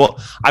things? Well,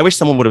 I wish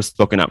someone would have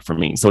spoken up for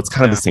me. So it's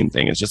kind of the same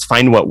thing. It's just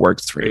find what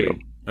works for you.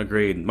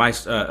 Agreed. My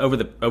over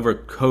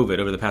COVID,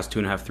 over the past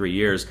 2.5, 3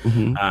 years,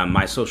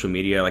 my social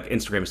media, like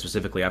Instagram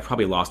specifically, I've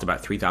probably lost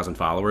about 3,000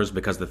 followers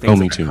because the things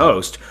that I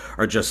post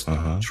are just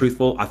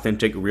truthful,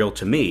 authentic, real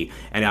to me,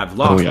 and I've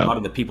lost a lot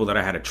of the people that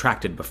I had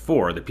attracted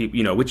before. The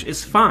people, which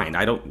is fine.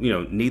 I don't,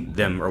 need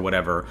them or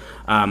whatever.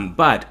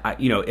 But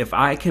if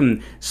I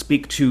can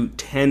speak to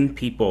 10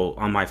 people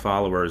on my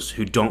followers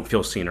who don't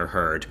feel seen or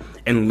heard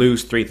and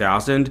lose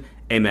 3,000,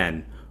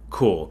 amen.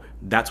 Cool.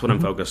 That's what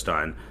I'm focused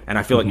on. And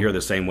I feel like you're the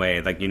same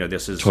way. Like,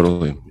 this is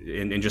totally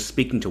and just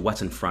speaking to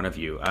what's in front of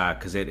you.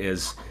 Cause it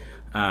is,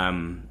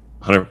 100%.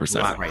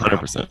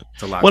 100%.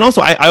 It's a lot. Well, and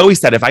also I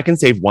always said, if I can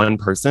save one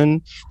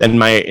person, then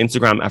my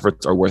Instagram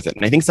efforts are worth it.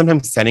 And I think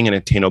sometimes setting an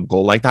attainable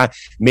goal like that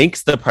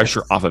makes the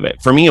pressure off of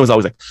it. For me, it was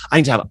always like, I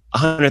need to have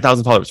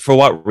 100,000 followers. For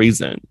what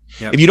reason?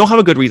 Yep. If you don't have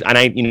a good reason, and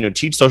I,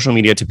 teach social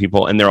media to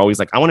people and they're always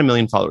like, I want 1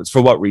 million followers.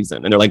 For what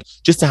reason? And they're like,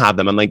 just to have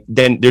them. I'm like,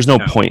 then there's no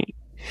point.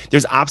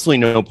 There's absolutely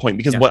no point,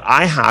 because what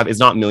I have is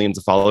not millions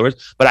of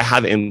followers, but I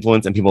have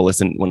influence and people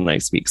listen when I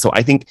speak. So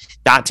I think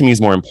that to me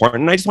is more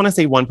important. And I just want to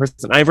say one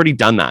person, I've already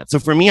done that. So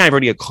for me, I've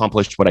already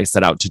accomplished what I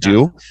set out to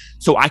do.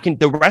 So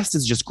the rest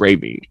is just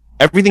gravy.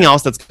 Everything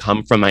else that's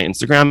come from my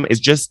Instagram is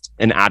just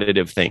an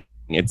additive thing.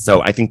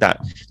 So I think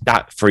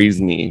that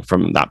frees me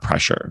from that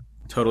pressure.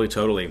 Totally.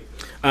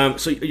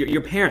 So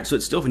your parents, so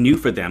it's still new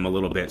for them a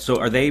little bit. So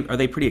are they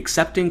pretty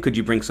accepting? Could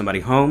you bring somebody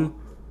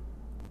home?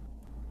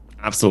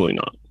 Absolutely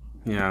not.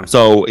 Yeah.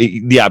 So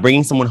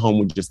bringing someone home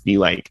would just be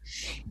like,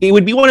 it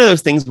would be one of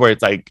those things where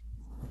it's like,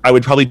 I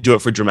would probably do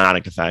it for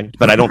dramatic effect,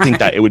 but I don't think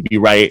that it would be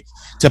right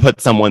to put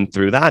someone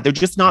through that. They're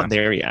just not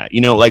there yet.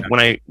 Like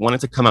when I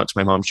wanted to come out to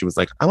my mom, she was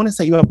like, I want to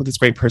set you up with this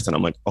great person.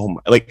 I'm like, oh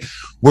my, like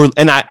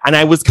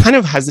I was kind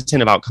of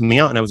hesitant about coming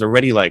out, and I was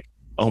already like,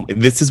 oh,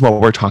 this is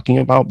what we're talking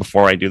about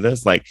before I do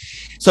this. Like,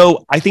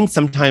 so I think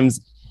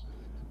sometimes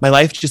my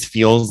life just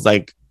feels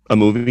like a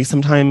movie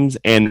sometimes,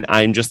 and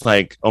I'm just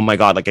like, oh my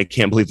God, like, I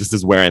can't believe this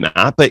is where I'm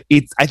at. But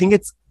I think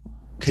it's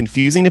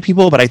confusing to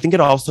people, but I think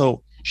it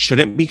also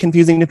shouldn't be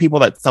confusing to people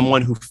that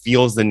someone who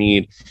feels the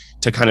need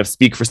to kind of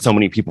speak for so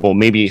many people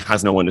maybe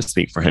has no one to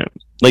speak for him.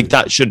 Like,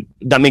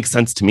 that makes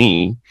sense to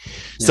me. Yeah.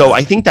 So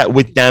I think that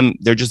with them,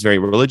 they're just very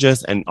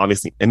religious and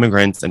obviously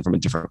immigrants and from a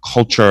different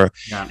culture.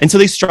 Yeah. And so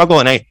they struggle.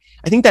 And I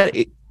think that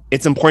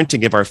it's important to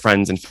give our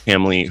friends and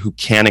family who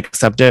can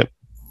accept it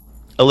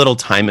a little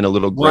time and a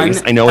little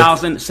grace. I know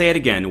 1,000. Say it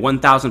again.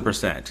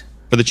 1,000%.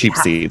 For the cheap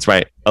seats,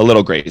 right? A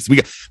little grace.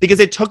 Because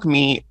it took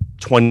me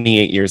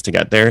 28 years to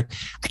get there.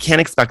 I can't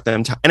expect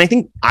them to. And I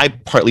think I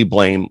partly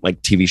blame like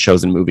TV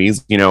shows and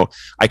movies.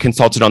 I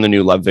consulted on the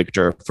new Love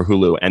Victor for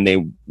Hulu, and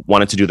they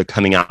wanted to do the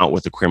coming out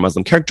with a queer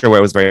Muslim character, where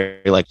it was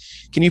very like,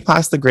 can you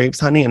pass the grapes,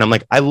 honey? And I'm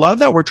like, I love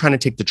that we're trying to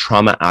take the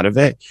trauma out of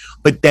it,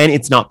 but then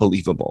it's not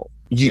believable.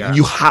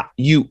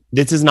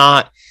 This is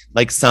not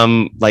like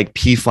some like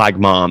P flag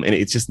mom, and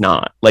it's just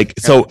not like,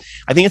 so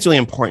I think it's really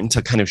important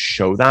to kind of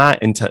show that,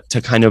 and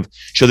to kind of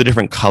show the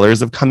different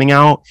colors of coming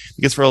out,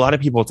 because for a lot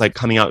of people, it's like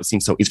coming out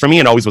seems so easy. For me,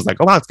 it always was like,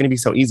 oh wow, it's going to be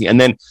so easy. And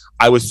then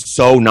I was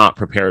so not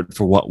prepared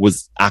for what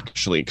was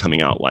actually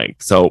coming out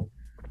like. So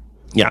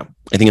yeah,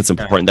 I think it's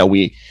important that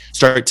we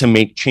start to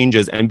make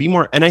changes and be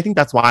more. And I think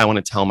that's why I want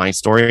to tell my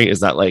story, is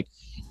that like,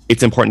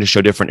 it's important to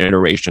show different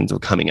iterations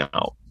of coming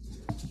out.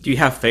 Do you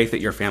have faith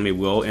that your family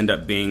will end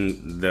up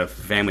being the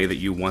family that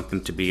you want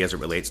them to be as it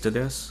relates to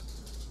this?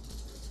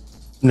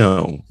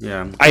 No.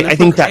 Yeah. I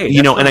think that,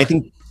 and I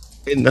think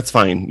And that's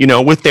fine. You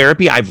know, with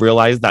therapy, I've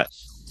realized that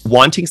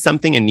wanting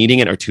something and needing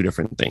it are two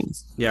different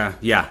things. Yeah.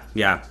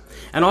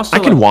 And also, I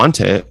can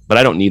want it, but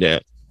I don't need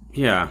it.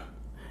 yeah.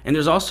 And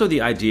there's also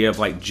the idea of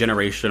like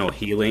generational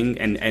healing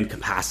and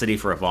capacity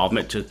for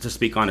evolvement to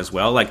speak on as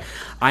well. Like,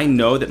 I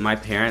know that my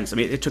parents, I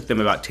mean, it took them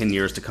about 10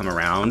 years to come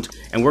around,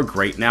 and we're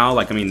great now.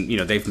 Like, I mean, you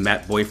know, they've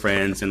met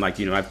boyfriends and, like,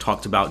 you know, I've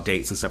talked about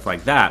dates and stuff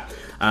like that.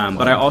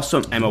 But I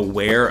also am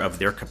aware of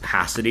their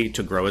capacity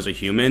to grow as a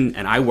human,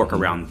 and I work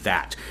around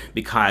that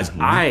because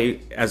I,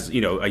 as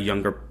you know, a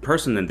younger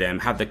person than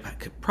them,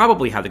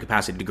 probably have the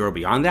capacity to grow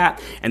beyond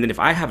that. And then if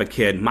I have a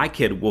kid, my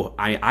kid will,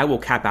 I will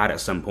cap out at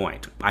some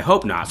point. I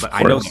hope not, but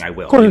I know that I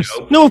will. Of course.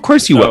 You know? No, of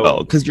course you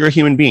will, because you're a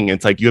human being.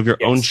 It's like you have your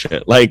own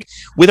shit. Like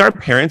with our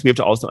parents, we have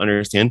to also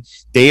understand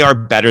they are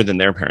better than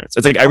their parents.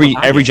 It's like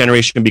every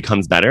generation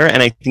becomes better,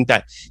 and I think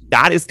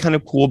that is kind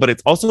of cool. But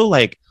it's also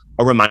like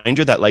a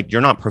reminder that like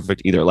you're not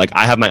perfect either. Like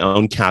I have my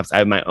own caps, I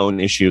have my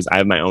own issues, I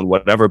have my own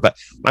whatever, but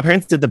my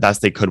parents did the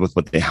best they could with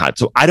what they had.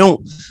 So I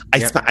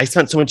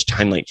spent so much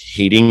time like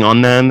hating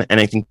on them, and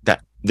I think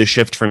that the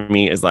shift for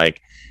me is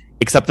like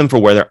accept them for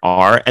where they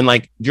are, and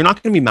like you're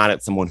not going to be mad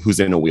at someone who's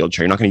in a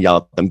wheelchair. You're not going to yell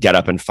at them, get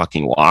up and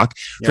fucking walk.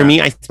 For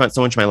me, I spent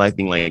so much of my life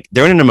being like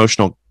they're in an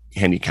emotional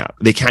handicap,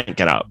 they can't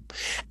get up,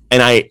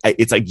 and I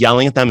it's like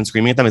yelling at them and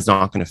screaming at them is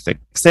not going to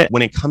fix it.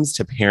 When it comes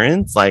to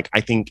parents, like I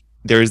think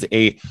there's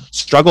a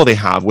struggle they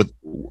have with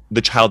the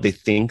child they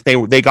think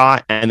they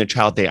got and the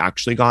child they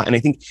actually got. And I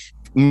think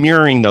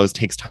mirroring those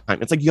takes time.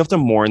 It's like you have to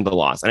mourn the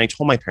loss. And I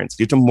told my parents,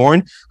 you have to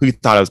mourn who you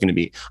thought I was going to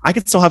be. I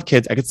could still have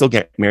kids. I could still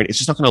get married. It's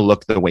just not going to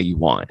look the way you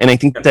want. And I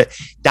think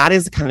that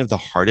is kind of the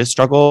hardest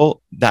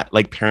struggle that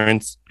like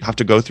parents have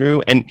to go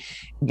through. And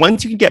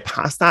once you can get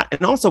past that,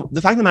 and also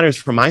the fact of the matter is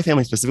for my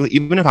family specifically,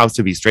 even if I was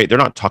to be straight, they're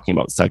not talking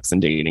about sex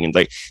and dating. And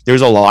like,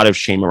 there's a lot of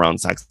shame around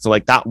sex. So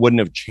like that wouldn't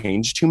have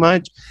changed too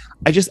much.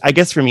 I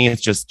guess for me,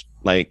 it's just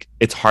like,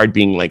 it's hard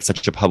being like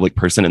such a public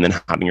person and then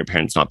having your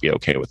parents not be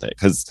okay with it.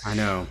 Cause I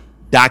know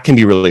that can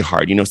be really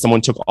hard. You know,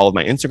 someone took all of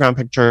my Instagram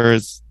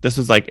pictures. This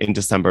was like in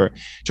December,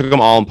 took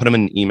them all and put them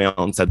in an email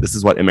and said, this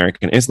is what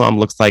American Islam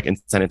looks like, and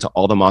sent it to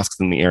all the mosques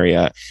in the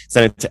area,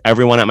 sent it to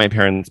everyone at my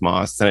parents'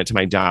 mosque, sent it to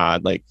my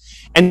dad. Like,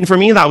 and for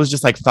me, that was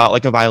just like, felt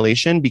like a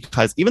violation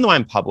because even though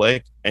I'm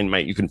public and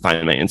you can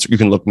find my Instagram, you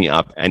can look me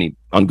up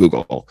on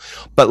Google,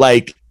 but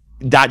like,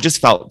 that just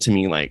felt to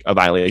me like a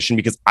violation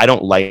because I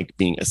don't like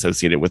being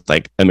associated with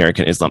like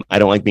American Islam. I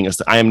don't like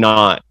I am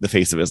not the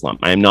face of Islam.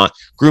 I am not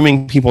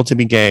grooming people to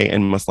be gay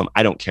and Muslim.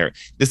 I don't care.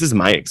 This is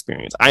my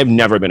experience. I've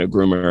never been a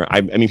groomer. I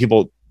mean,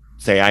 people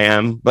say I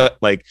am, but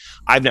like,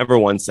 I've never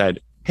once said,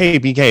 hey,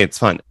 be gay. It's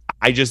fun.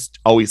 I just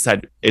always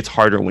said it's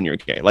harder when you're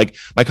gay. Like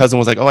my cousin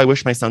was like, oh, I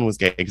wish my son was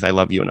gay because I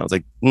love you. And I was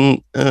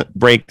like,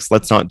 breaks.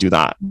 Let's not do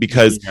that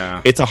because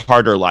it's a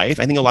harder life.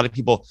 I think a lot of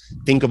people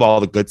think of all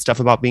the good stuff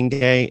about being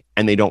gay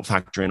and they don't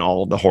factor in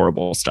all of the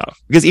horrible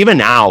stuff. Because even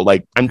now,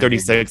 like I'm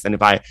 36, and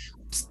if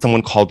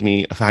someone called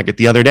me a faggot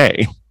the other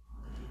day,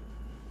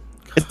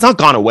 it's not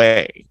gone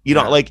away. You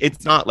know, like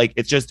it's not like,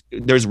 it's just,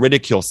 there's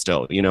ridicule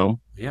still, you know?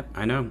 Yep,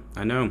 I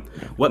know.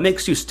 What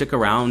makes you stick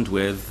around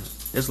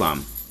with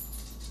Islam?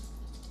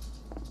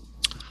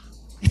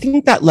 I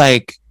think that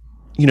like,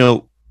 you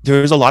know,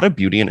 there's a lot of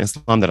beauty in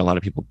Islam that a lot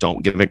of people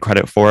don't give it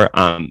credit for.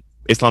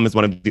 Islam is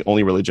one of the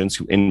only religions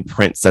who in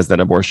print says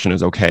that abortion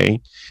is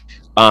okay.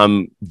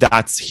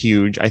 That's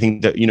huge. I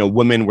think that, you know,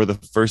 women were the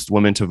first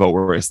women to vote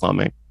were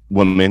Islamic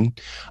women.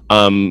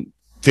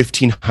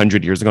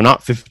 1,500 years ago,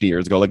 not 50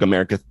 years ago, like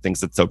America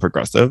thinks it's so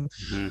progressive.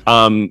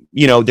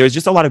 You know, there's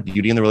just a lot of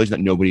beauty in the religion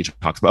that nobody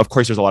talks about. Of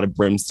course, there's a lot of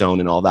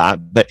brimstone and all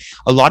that, but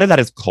a lot of that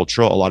is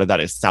cultural. A lot of that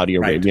is Saudi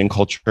Arabian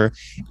culture.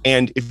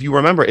 And if you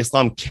remember,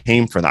 Islam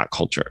came for that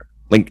culture.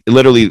 Like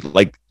literally,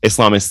 like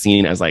Islam is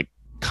seen as like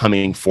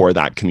coming for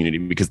that community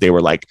because they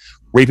were like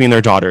raping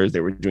their daughters. They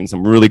were doing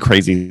some really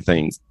crazy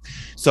things.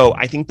 So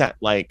I think that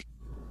like,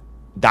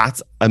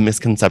 that's a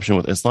misconception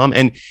with Islam.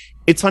 And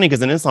it's funny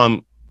because in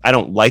Islam, I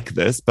don't like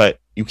this, but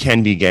you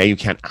can be gay. You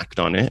can't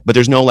act on it. But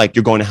there's no like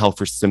you're going to hell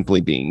for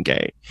simply being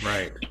gay.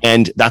 Right.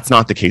 And that's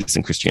not the case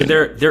in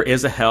Christianity. There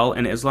is a hell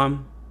in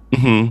Islam.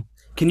 Mm-hmm.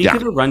 Can you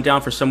give a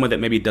rundown for someone that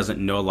maybe doesn't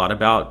know a lot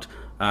about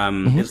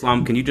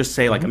Islam? Can you just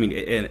say like, I mean,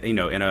 in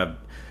a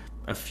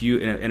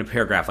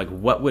paragraph, like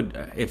what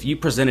would, if you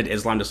presented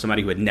Islam to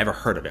somebody who had never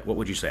heard of it, what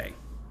would you say?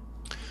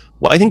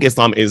 Well, I think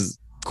Islam is,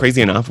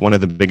 crazy enough, one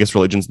of the biggest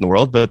religions in the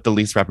world, but the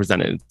least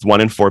represented. It's 1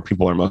 in 4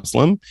 people are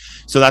Muslim.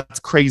 So that's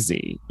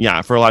crazy.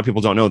 Yeah, for a lot of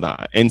people don't know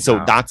that. And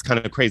so that's kind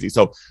of crazy.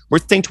 So we're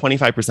saying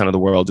 25% of the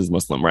world is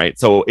Muslim, right?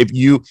 So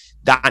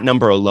that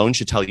number alone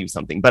should tell you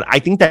something. But I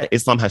think that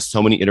Islam has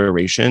so many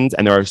iterations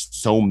and there are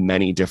so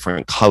many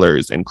different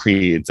colors and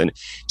creeds and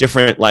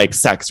different like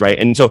sects, right?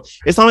 And so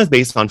Islam is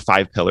based on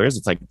 5 pillars.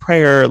 It's like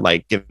prayer,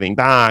 like giving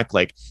back,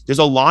 like there's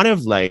a lot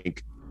of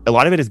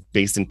it is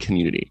based in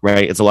community,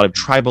 right? It's a lot of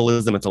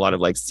tribalism. It's a lot of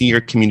like seer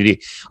community.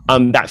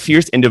 That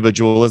fierce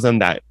individualism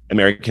that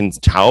Americans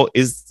tout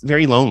is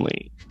very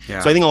lonely.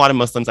 So I think a lot of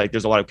Muslims, like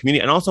there's a lot of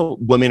community, and also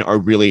women are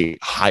really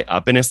high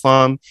up in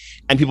Islam,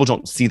 and people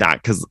don't see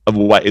that because of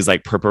what is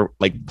like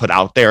put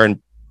out there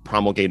and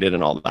promulgated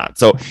and all of that.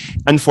 So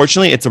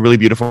unfortunately, it's a really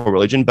beautiful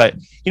religion. But,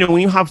 you know,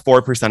 when you have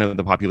 4% of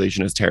the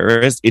population as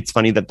terrorists, it's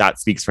funny that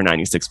speaks for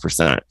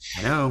 96%.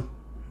 I know.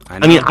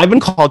 I mean, I've been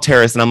called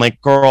terrorist and I'm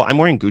like, girl, I'm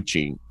wearing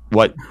Gucci.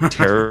 What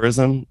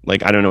terrorism?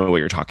 Like, I don't know what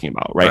you're talking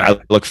about, right? I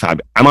look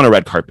fab. I'm on a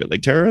red carpet,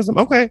 like terrorism.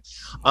 Okay.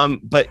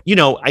 But you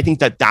know, I think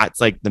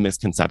that's like the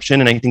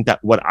misconception. And I think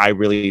that what I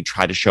really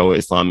try to show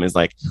Islam is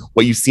like,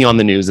 what you see on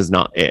the news is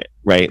not it,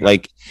 right?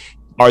 Like,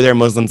 are there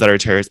Muslims that are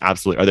terrorists?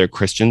 Absolutely. Are there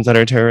Christians that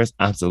are terrorists?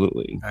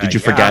 Absolutely. Did you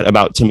forget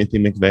about Timothy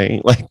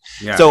McVeigh? Like,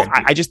 so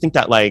I just think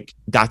that like,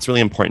 that's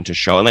really important to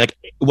show. And like,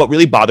 what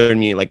really bothered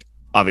me, like,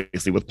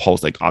 obviously with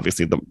Pulse, like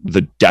obviously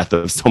the death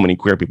of so many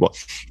queer people,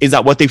 is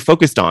that what they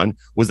focused on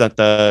was that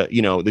the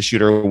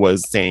shooter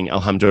was saying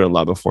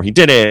Alhamdulillah before he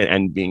did it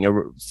and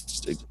being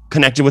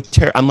connected with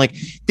terror. I'm like,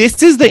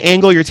 this is the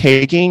angle you're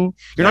taking.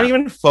 You're not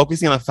even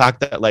focusing on the fact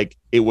that like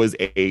it was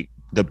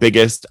the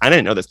biggest, I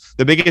didn't know this,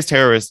 the biggest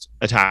terrorist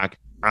attack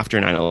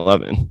after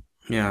 9/11.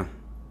 Yeah.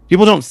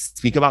 People don't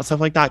speak about stuff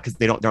like that because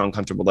they're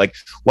uncomfortable. Like,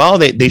 well,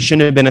 they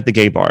shouldn't have been at the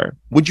gay bar.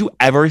 Would you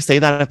ever say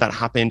that if that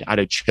happened at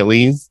a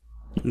Chili's?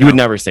 You would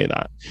never say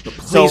that.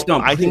 Please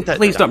don't. I think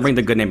please don't bring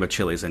the good name of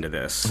Chili's into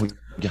this.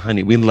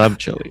 Honey, we love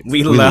Chili's.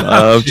 We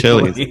love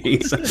Chili's.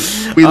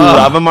 We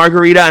love a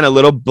margarita and a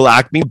little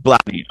black meat.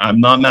 I'm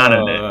not mad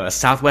at it.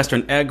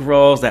 Southwestern egg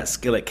rolls, that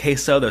skillet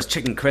queso, those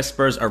chicken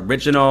crispers,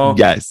 original.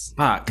 Yes.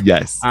 Fuck.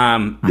 Yes. Yes.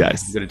 I'm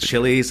go to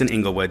Chili's in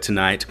Inglewood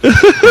tonight.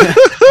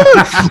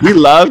 We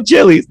love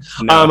Chili's.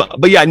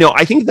 But yeah, no,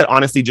 I think that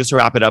honestly, just to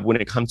wrap it up, when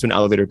it comes to an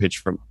elevator pitch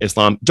from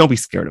Islam, don't be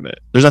scared of it.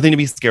 There's nothing to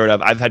be scared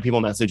of. I've had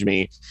people message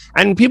me,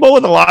 and people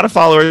with a lot of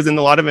followers and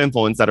a lot of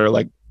influence that are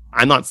like,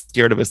 I'm not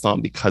scared of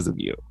Islam because of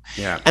you.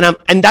 Yeah.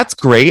 And that's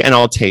great, and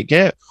I'll take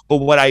it. But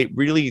what I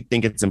really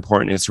think it's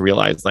important is to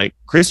realize, like,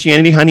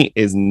 Christianity, honey,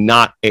 is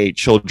not a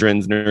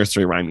children's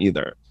nursery rhyme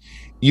either.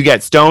 You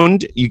get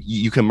stoned,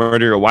 you can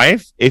murder your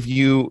wife if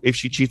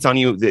she cheats on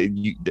you.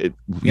 You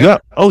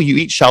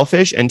eat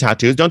shellfish and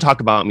tattoos. Don't talk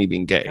about me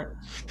being gay.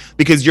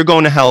 Because you're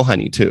going to hell,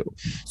 honey, too.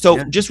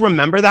 So just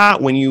remember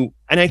that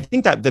and I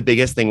think that the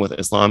biggest thing with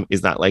Islam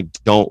is that, like,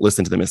 don't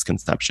listen to the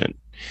misconception.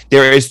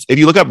 If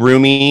you look up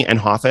Rumi and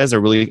Hafiz,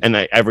 and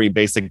every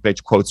basic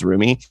bitch quotes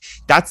Rumi,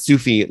 that's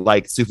Sufi,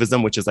 like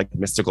Sufism, which is like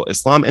mystical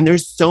Islam. And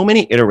there's so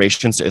many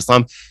iterations to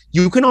Islam.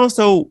 You can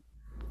also,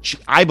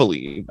 I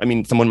believe, I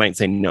mean, someone might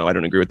say, no, I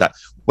don't agree with that.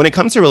 When it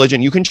comes to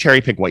religion, you can cherry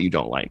pick what you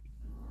don't like.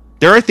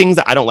 There are things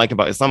that I don't like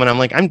about Islam, and I'm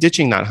like, I'm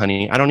ditching that,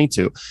 honey. I don't need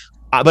to.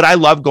 But I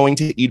love going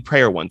to Eid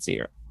prayer once a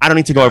year. I don't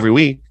need to go every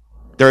week.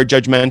 They're a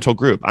judgmental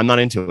group. I'm not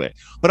into it.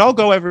 But I'll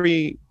go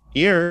every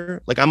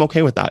year. Like, I'm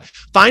okay with that.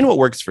 Find what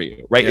works for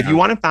you, right? Yeah. If you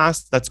want to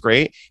fast, that's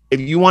great. If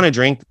you want to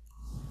drink,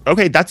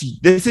 okay,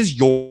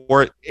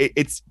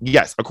 it's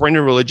yes, according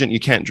to religion, you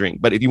can't drink.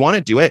 But if you want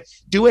to do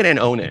it and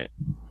own it.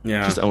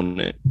 Yeah. Just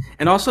own it.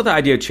 And also the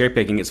idea of cherry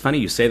picking, it's funny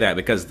you say that,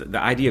 because the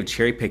idea of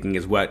cherry picking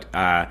is what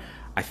I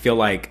feel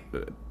like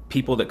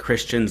people that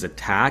Christians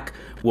attack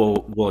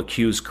will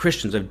accuse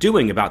Christians of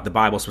doing about the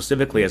Bible,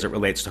 specifically as it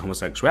relates to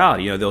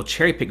homosexuality. You know, they'll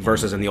cherry pick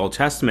verses in the Old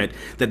Testament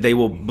that they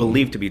will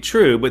believe to be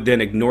true, but then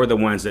ignore the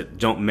ones that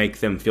don't make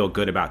them feel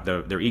good about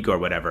their ego or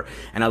whatever.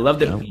 And I love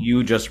that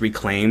you just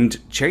reclaimed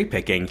cherry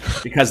picking,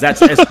 because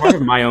that's as part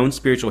of my own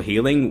spiritual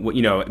healing.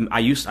 You know,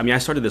 I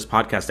started this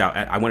podcast out,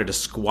 I wanted to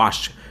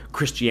squash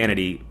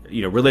Christianity,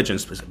 religion,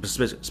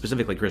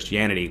 specifically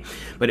Christianity,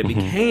 but it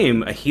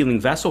became a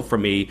healing vessel for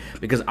me,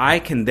 because I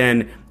can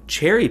then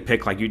cherry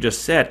pick, like you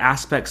just said,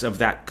 aspects of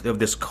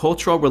this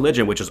cultural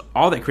religion, which is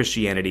all that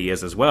Christianity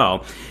is as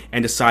well,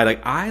 and decide, like,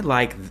 I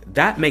like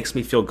that, makes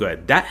me feel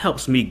good, that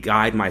helps me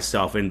guide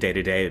myself in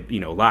day-to-day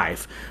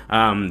life.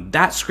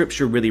 That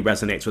scripture really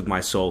resonates with my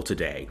soul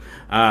today.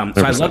 So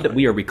I love that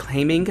we are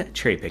reclaiming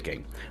cherry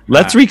picking.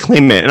 Let's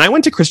reclaim it. And I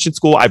went to Christian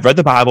school. I've read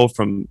the Bible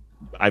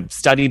I've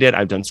studied it,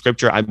 I've done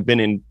scripture, I've been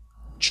in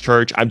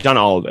church, I've done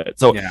all of it.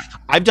 So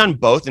I've done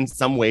both. In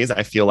some ways,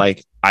 I feel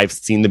like I've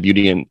seen the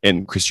beauty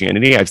in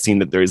Christianity. I've seen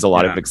that there is a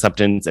lot of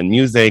acceptance and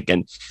music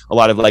and a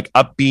lot of like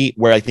upbeat,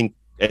 where I think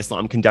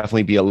Islam can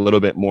definitely be a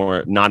little bit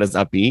more not as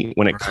upbeat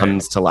when it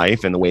comes to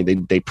life and the way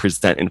they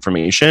present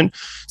information.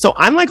 So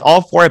I'm like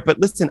all for it. But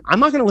listen, I'm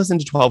not going to listen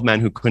to 12 men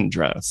who couldn't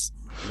dress.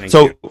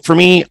 For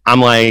me,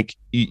 I'm like,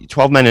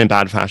 12 men in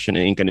bad fashion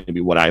ain't going to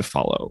be what I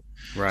follow.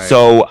 Right.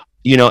 So,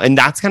 and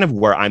that's kind of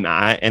where I'm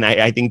at. And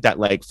I think that,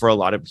 like, for a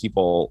lot of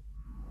people,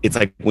 it's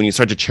like when you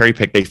start to cherry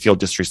pick, they feel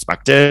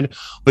disrespected.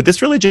 But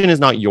this religion is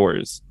not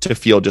yours to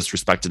feel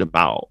disrespected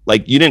about.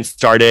 Like, you didn't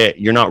start it.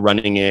 You're not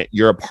running it.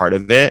 You're a part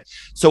of it.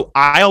 So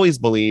I always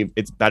believe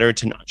it's better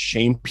to not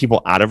shame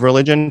people out of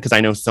religion, because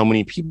I know so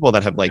many people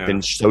that have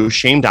been so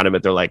shamed out of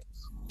it. They're like,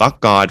 fuck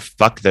God,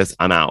 fuck this,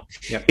 I'm out.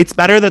 Yep. It's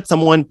better that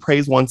someone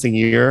prays once a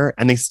year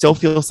and they still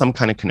feel some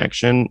kind of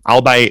connection,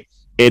 albeit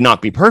it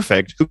not be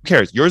perfect. Who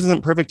cares? Yours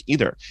isn't perfect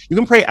either. You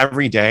can pray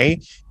every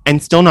day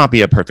and still not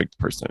be a perfect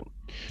person.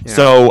 Yeah.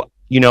 So,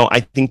 I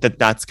think that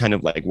that's kind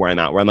of like where I'm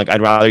at, where I'm like,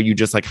 I'd rather you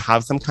just like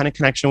have some kind of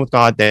connection with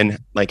God than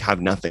like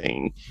have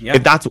nothing. Yeah.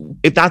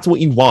 If that's what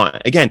you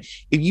want. Again,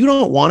 if you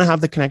don't want to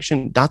have the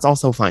connection, that's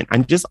also fine.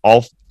 I'm just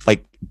all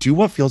like, do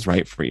what feels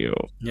right for you.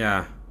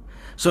 Yeah.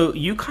 So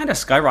you kind of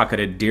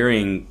skyrocketed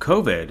during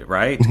COVID,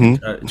 right? In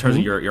terms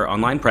of your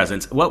online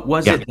presence. What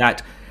was it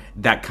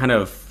that kind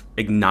of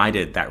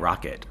ignited that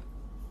rocket?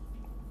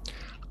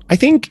 I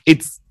think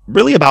it's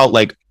really about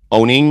like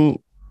owning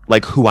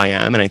like who I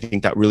am. And I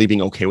think that really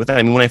being okay with it.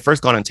 I mean, when I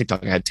first got on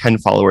TikTok, I had 10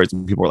 followers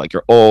and people were like,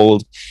 you're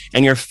old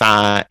and you're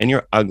fat and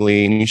you're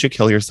ugly and you should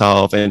kill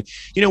yourself. And,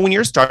 when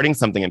you're starting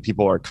something and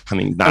people are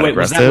coming that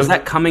aggressive. Was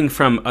that coming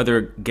from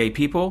other gay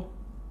people?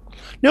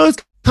 No,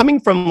 it's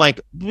coming from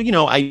like,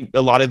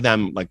 a lot of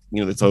them like,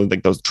 so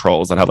like those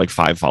trolls that have like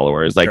 5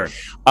 followers. Like,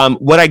 sure.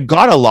 What I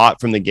got a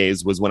lot from the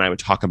gays was when I would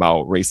talk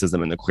about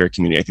racism in the queer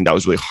community. I think that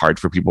was really hard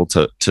for people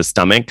to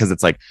stomach, because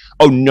it's like,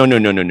 oh,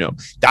 no.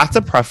 That's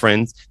a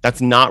preference.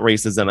 That's not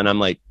racism. And I'm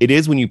like, it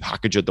is when you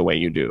package it the way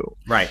you do.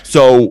 Right.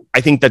 So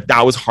I think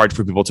that was hard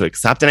for people to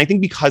accept. And I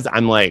think because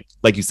I'm like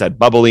you said,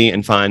 bubbly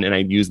and fun, and I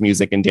use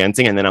music and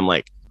dancing, and then I'm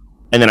like,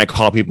 and then I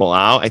call people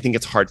out, I think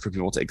it's hard for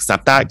people to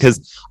accept that,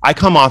 because I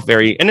come off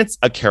and it's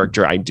a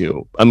character I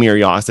do. Amir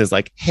Yass is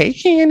like, hey,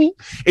 Hanny.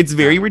 It's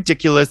very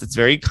ridiculous. It's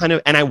very kind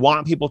of, and I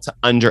want people to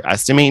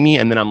underestimate me.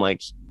 And then I'm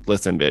like,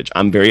 listen, bitch,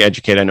 I'm very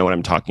educated. I know what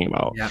I'm talking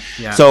about.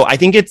 Yeah. So I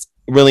think it's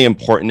really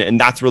important. And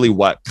that's really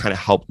what kind of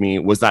helped me,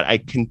 was that I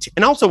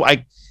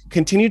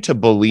continued to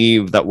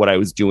believe that what I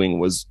was doing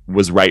was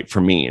right for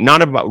me,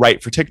 not about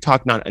right for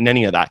TikTok, not in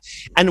any of that.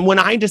 And when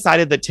I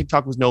decided that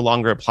TikTok was no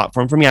longer a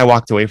platform for me, I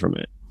walked away from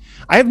it.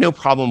 I have no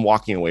problem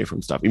walking away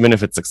from stuff, even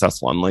if it's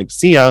successful. I'm like,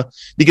 see ya.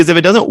 Because if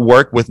it doesn't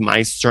work with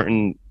my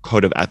certain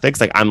code of ethics,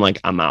 like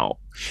I'm out.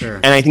 Sure.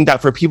 And I think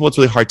that for people, it's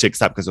really hard to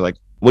accept, because they're like,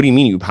 what do you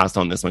mean you passed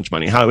on this much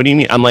money? What do you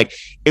mean? I'm like,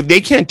 if they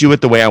can't do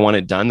it the way I want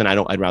it done, then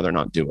I'd rather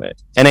not do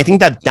it. And I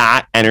think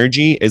that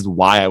energy is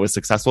why I was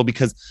successful,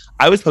 because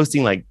I was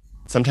posting like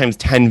sometimes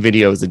 10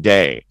 videos a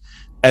day.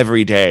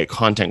 Every day,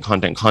 content.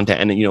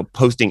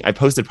 And, I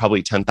posted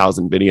probably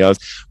 10,000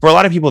 videos. For a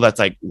lot of people, that's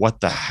like, what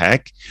the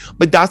heck?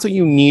 But that's what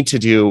you need to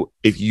do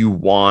if you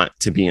want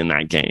to be in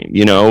that game,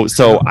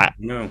 So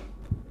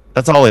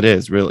that's all it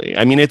is, really.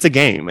 I mean, it's a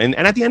game. And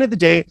at the end of the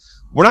day,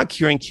 we're not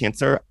curing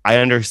cancer. I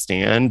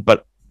understand.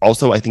 But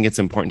also, I think it's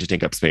important to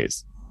take up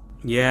space.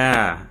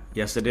 Yeah.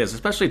 Yes, it is.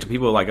 Especially to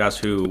people like us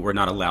who were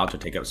not allowed to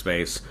take up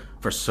space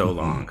for so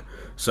long.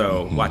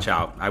 So watch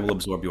out. I will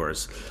absorb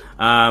yours.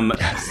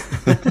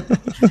 Yes.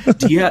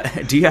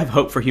 Do you have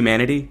hope for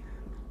humanity?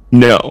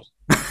 No.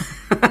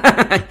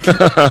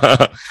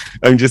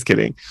 I'm just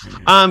kidding.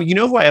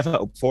 Who I have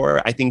hope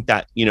for? I think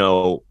that,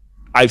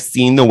 I've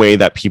seen the way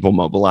that people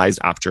mobilized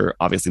after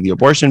obviously the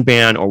abortion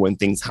ban, or when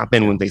things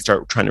happen, when they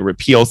start trying to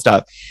repeal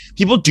stuff,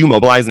 people do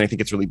mobilize. And I think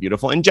it's really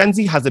beautiful. And Gen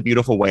Z has a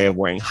beautiful way of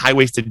wearing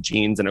high-waisted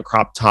jeans and a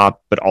crop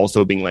top, but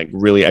also being like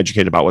really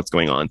educated about what's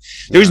going on.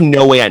 Yeah. There's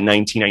no way at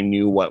 19 I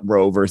knew what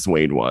Roe versus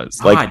Wade was.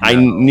 I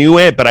knew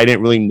it, but I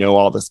didn't really know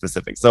all the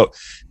specifics. So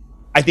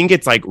I think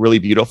it's like really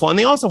beautiful. And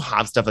they also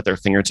have stuff at their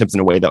fingertips in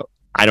a way that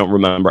I don't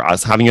remember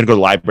us having to go to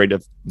the library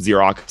to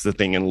Xerox the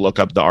thing and look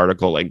up the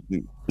article. Like,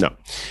 no.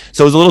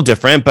 So it was a little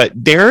different, but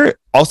they're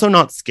also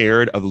not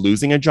scared of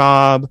losing a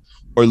job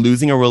or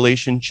losing a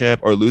relationship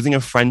or losing a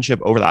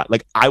friendship over that.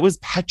 Like, I was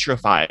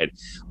petrified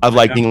of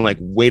like being like,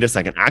 wait a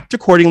second, act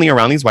accordingly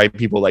around these white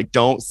people. Like,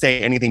 don't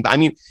say anything. But I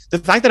mean, the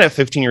fact that at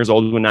 15 years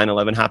old, when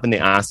 9/11 happened, they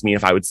asked me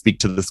if I would speak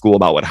to the school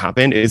about what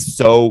happened is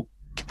so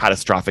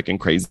catastrophic and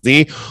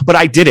crazy. But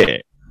I did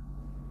it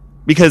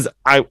because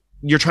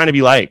you're trying to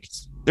be liked.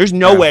 There's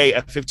no way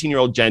a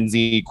 15-year-old Gen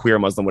Z queer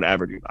Muslim would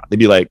ever do that. They'd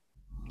be like,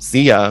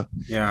 see ya.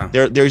 Yeah.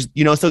 There's,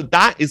 so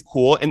that is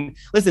cool. And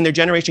listen, their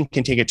generation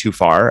can take it too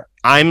far.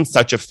 I'm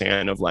such a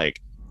fan of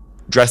like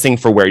dressing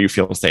for where you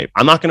feel safe.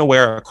 I'm not going to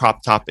wear a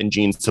crop top and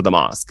jeans to the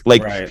mosque.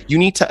 Like, you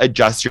need to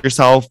adjust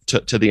yourself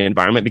to the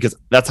environment, because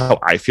that's how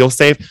I feel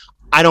safe.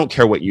 I don't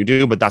care what you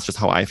do, but that's just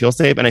how I feel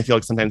safe. And I feel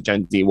like sometimes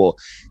Gen Z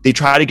they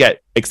try to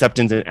get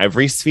acceptance in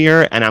every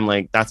sphere. And I'm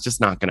like, that's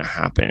just not going to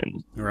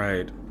happen.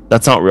 Right.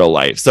 That's not real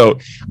life. So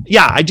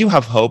yeah, I do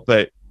have hope,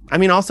 but I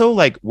mean, also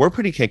like, we're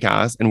pretty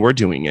kick-ass and we're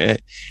doing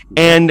it.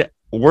 And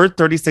we're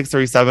 36,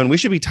 37. We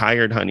should be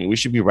tired, honey. We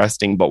should be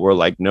resting, but we're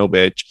like, no,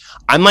 bitch.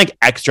 I'm like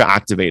extra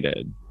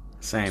activated.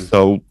 Same.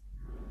 So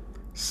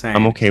Same.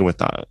 I'm okay with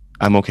that.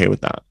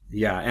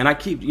 Yeah. And I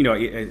keep,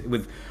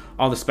 with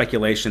all the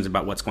speculations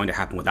about what's going to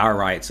happen with our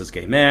rights as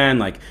gay men,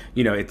 like,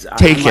 it's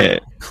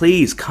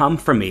please come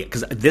for me,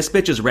 because this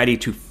bitch is ready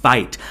to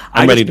fight.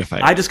 I'm ready to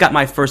fight. I just got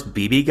my first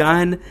BB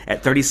gun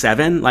at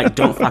 37. Like,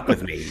 don't fuck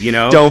with me,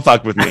 Don't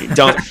fuck with me.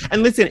 Don't.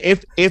 And listen,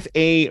 if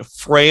a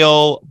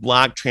frail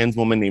Black trans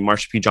woman named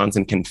Marsha P.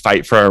 Johnson can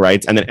fight for our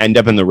rights and then end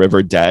up in the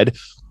river dead,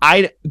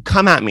 I'd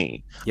come at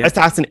me,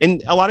 assassin.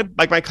 And a lot of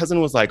like my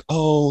cousin was like,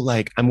 oh,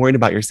 like, I'm worried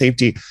about your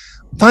safety.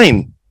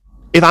 Fine.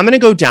 If I'm going to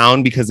go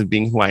down because of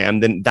being who I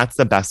am, then that's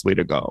the best way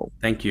to go.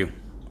 Thank you.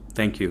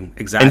 Thank you.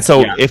 Exactly. And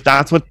so if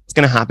that's what's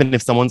going to happen,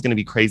 if someone's going to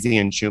be crazy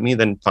and shoot me,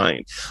 then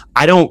fine.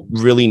 I don't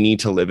really need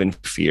to live in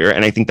fear.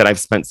 And I think that I've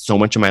spent so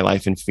much of my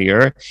life in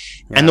fear.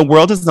 Yeah. And the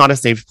world is not a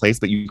safe place,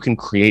 but you can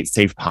create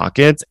safe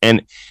pockets.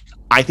 And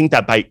I think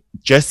that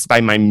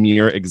by my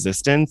mere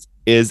existence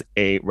is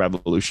a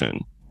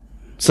revolution.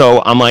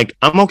 So I'm like,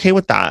 I'm okay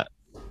with that.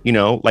 You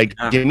know, like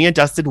give me a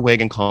dusted wig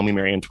and call me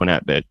Marie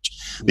Antoinette,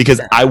 bitch, because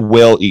I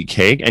will eat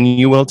cake and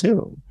you will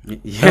too.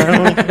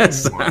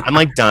 Yes. I'm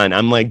like done.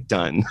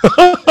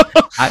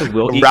 I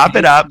will wrap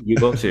it up. You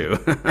will too.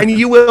 And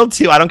you will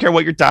too. I don't care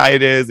what your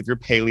diet is, if you're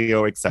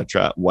paleo,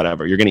 etc.,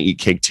 whatever. You're going to eat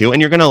cake too,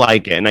 and you're going to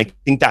like it. And I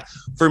think that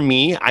for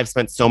me, I've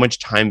spent so much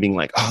time being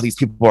like, oh, these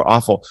people are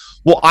awful.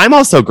 Well, I'm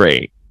also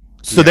great.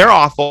 So they're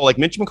awful. Like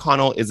Mitch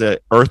McConnell is an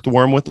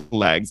earthworm with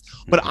legs,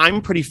 but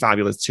I'm pretty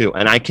fabulous too.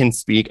 And I can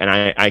speak and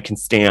I can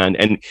stand.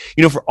 And,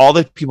 you know, for all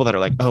the people that are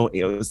like, oh,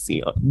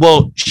 AOC,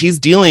 well, she's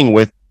dealing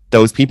with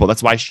those people.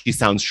 That's why she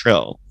sounds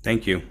shrill.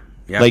 Thank you.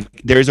 Yeah. Like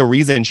there's a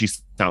reason she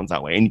sounds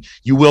that way, and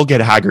you will get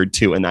haggard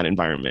too in that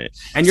environment.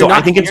 And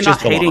I think it's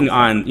just hating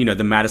on, you know,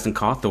 the Madison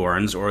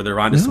Cawthorns or the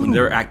Ron DeSantis.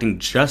 They're acting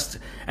just,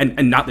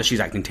 and not that she's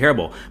acting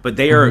terrible, but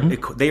they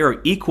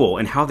are equal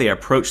in how they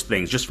approach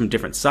things, just from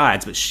different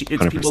sides. But it's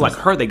 100%. People like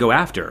her they go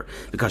after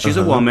because she's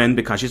a woman,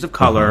 because she's of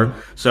color.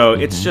 So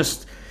it's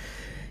just.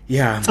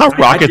 Yeah, it's not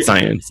rocket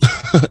science.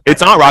 It's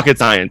not rocket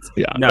science.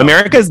 Yeah, no.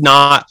 America is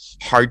not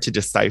hard to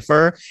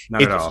decipher.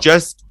 It's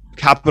just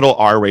capital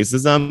R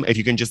racism. If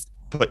you can just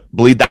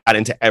bleed that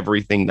into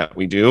everything that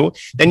we do,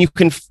 then you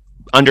can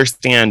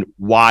understand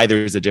why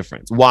there's a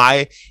difference.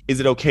 Why is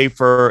it okay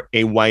for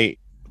a white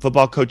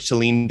football coach to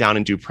lean down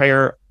and do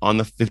prayer on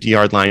the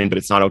 50-yard line, but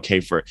it's not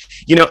okay for,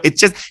 you know, it's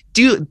just.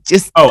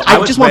 I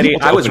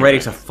was ready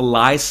to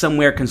fly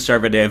somewhere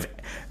conservative,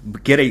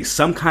 get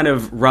some kind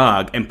of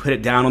rug and put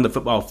it down on the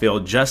football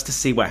field just to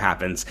see what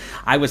happens.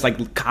 I was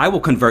like, I will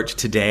convert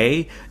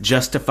today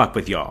just to fuck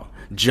with y'all.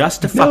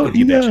 Just to fuck with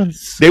you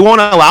bitches. They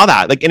won't allow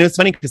that. Like, and it's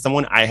funny because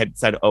I had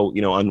said, oh,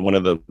 you know, on one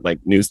of the like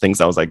news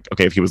things, I was like,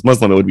 okay, if he was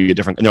Muslim, it would be a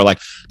different. And they're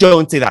like,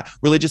 don't say that.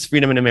 Religious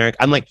freedom in America.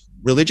 I'm like,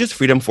 religious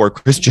freedom for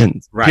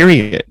Christians. Right.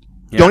 Period.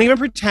 Yeah. Don't even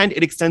pretend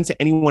it extends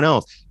to anyone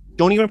else.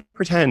 Don't even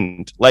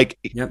pretend. Like,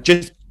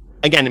 just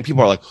again, and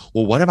people are like,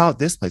 well, what about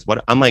this place?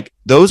 What? I'm like,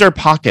 those are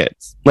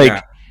pockets.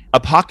 Like,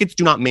 pockets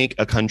do not make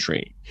a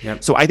country.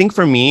 Yep. So I think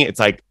for me, it's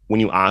like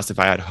when you asked if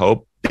I had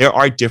hope. There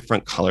are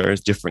different colors,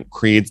 different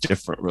creeds,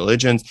 different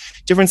religions,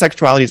 different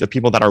sexualities of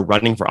people that are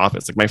running for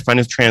office. Like my friend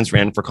is trans,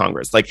 ran for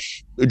Congress, like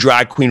a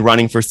drag queen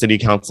running for city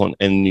council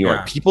in New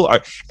York. People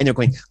are, and they're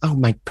going, oh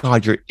my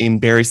God, you're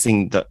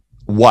embarrassing the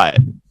what?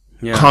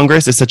 Yeah.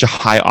 Congress is such a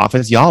high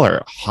office. Y'all are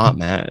a hot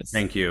mess.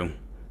 Thank you.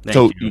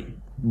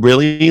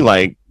 Really,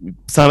 like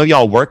some of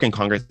y'all work in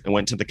Congress and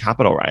went to the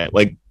Capitol riot.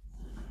 Like,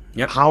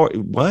 how,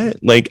 what?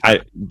 Like,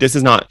 this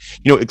is not,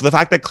 you know, the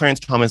fact that Clarence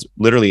Thomas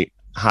literally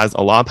has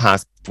a law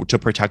passed to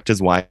protect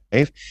his wife.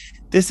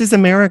 This is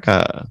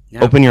America.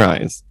 Yep. Open your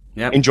eyes.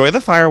 Yep. Enjoy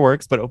the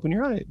fireworks, but open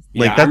your eyes.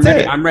 Like that's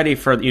it. I'm ready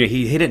for, you know,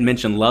 he didn't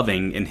mention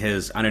loving in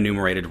his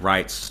unenumerated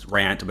rights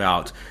rant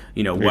about,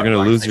 you know, what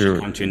rights they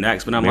should come to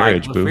next. But I'm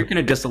marriage, like, well, if we're going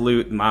to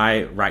dissolute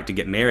my right to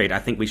get married, I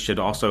think we should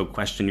also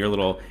question your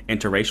little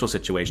interracial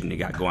situation you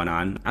got going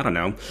on. I don't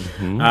know.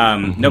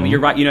 No, but you're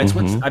right. You know, it's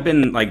I've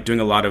been like doing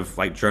a lot of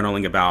like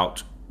journaling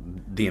about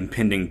the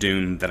impending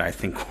doom that I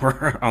think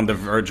we're on the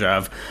verge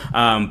of.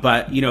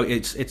 But, you know,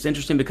 it's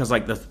interesting because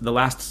like the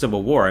last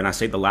Civil War, and I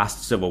say the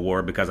last Civil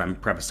War because I'm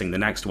prefacing the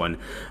next one,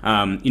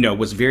 you know,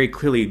 was very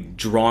clearly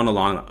drawn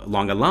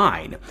along a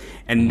line.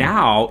 And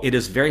now it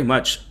is very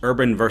much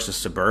urban versus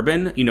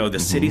suburban. You know, the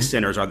city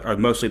centers are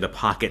mostly the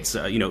pockets,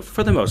 you know,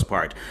 for the most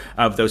part,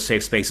 of those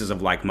safe spaces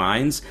of like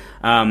minds.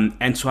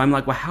 And so I'm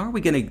like, well, how are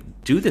we going to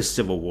do this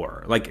Civil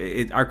War? Like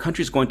our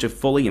country's going to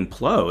fully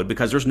implode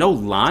because there's no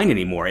line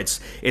anymore. It's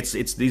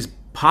these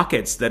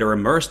pockets that are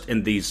immersed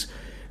in these,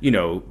 you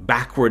know,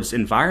 backwards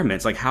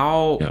environments. Like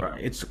how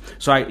it's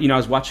so I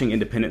was watching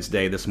Independence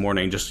Day this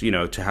morning just, you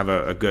know, to have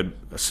a good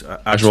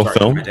actual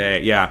film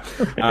day. Yeah.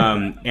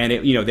 And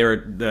it, you know,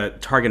 they're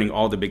targeting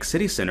all the big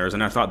city centers,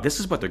 and I thought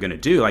this is what they're going to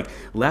do. Like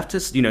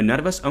leftists, you know, none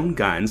of us own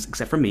guns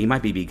except for me, my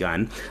BB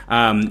gun.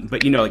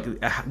 But you know,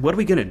 like what are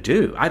we going to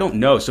do? I don't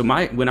know. So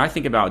when I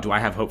think about do I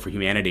have hope for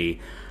humanity,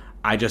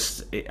 I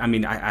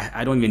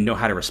don't even know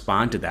how to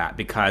respond to that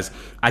because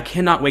I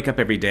cannot wake up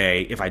every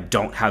day if I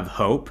don't have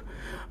hope.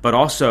 But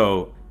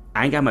also,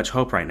 I ain't got much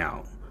hope right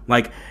now.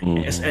 Like,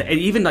 and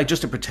even like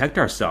just to protect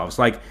ourselves.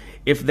 Like,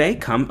 if they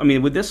come, I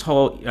mean, with this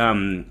whole,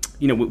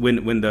 you know,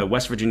 when the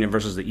West Virginia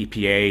versus the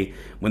EPA,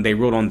 when they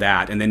ruled on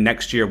that, and then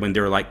next year when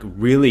they're like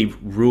really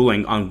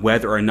ruling on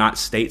whether or not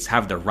states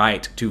have the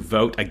right to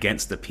vote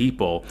against the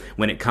people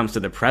when it comes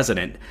to the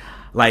president,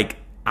 like,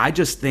 I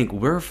just think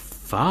we're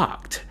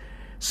fucked.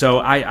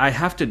 So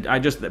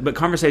but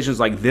conversations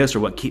like this are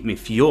what keep me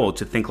fueled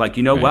to think like,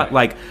 you know what,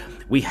 like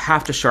we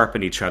have to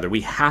sharpen each other.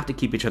 We have to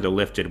keep each other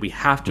lifted. We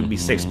have to be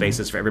safe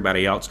spaces for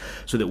everybody else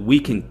so that we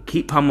can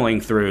keep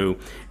pummeling through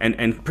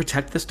and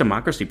protect this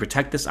democracy,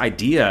 protect this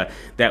idea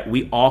that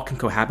we all can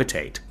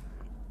cohabitate.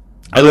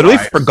 I literally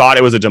forgot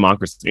it was a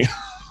democracy.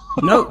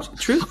 No,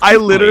 truth. I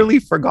literally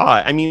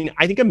forgot. I mean,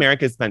 I think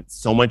America spent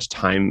so much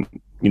time,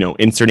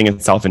 inserting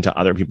itself into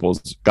other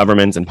people's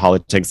governments and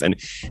politics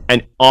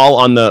and all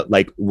on the,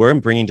 like, we're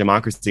bringing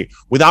democracy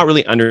without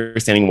really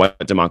understanding what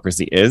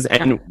democracy is.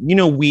 And,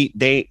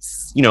 they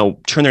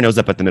turn their nose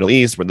up at the Middle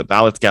East where the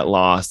ballots get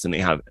lost and they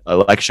have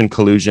election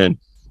collusion.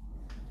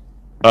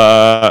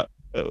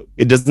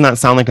 It does not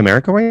sound like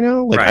America right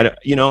now. Like,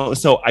 right.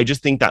 So I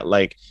just think that,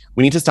 like,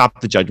 we need to stop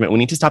the judgment. We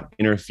need to stop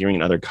interfering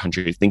in other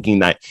countries, thinking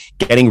that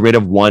getting rid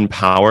of one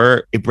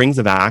power, it brings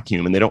a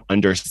vacuum, and they don't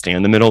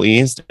understand the Middle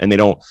East, and they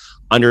don't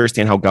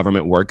understand how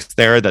government works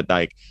there, that,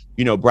 like,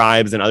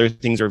 bribes and other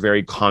things are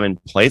very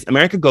commonplace.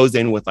 America goes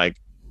in with, like,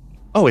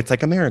 oh, it's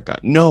like America.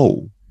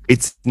 No,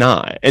 it's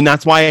not. And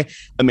that's why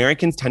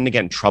Americans tend to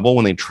get in trouble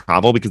when they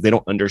travel, because they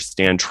don't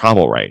understand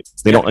travel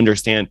rights. They don't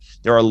understand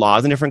there are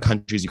laws in different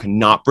countries. You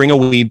cannot bring a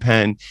weed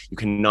pen. You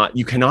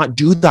cannot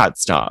do that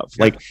stuff.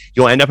 Yeah. Like,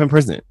 you'll end up in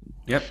prison.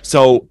 Yep.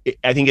 So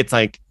I think it's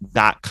like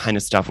that kind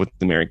of stuff with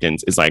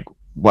Americans is like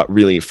what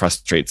really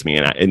frustrates me.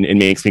 And it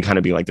makes me kind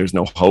of be like, there's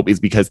no hope, is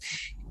because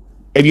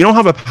if you don't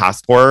have a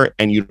passport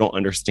and you don't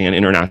understand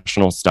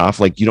international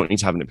stuff, like, you don't need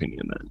to have an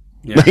opinion then.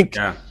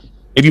 Yeah.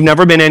 If you've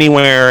never been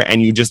anywhere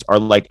and you just are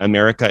like,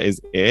 America is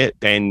it,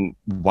 then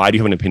why do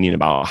you have an opinion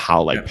about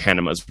how, like,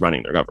 Panama's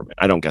running their government?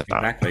 I don't get that.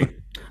 Exactly.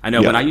 I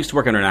know when I used to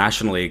work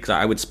internationally, because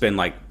I would spend,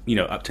 like,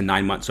 up to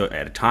 9 months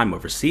at a time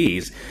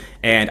overseas.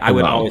 And I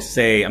would always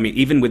say, I mean,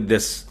 even with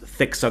this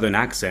thick Southern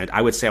accent,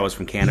 I would say I was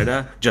from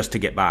Canada just to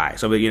get by.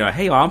 So,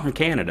 hey, I'm from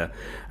Canada.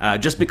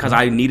 Just because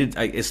I needed,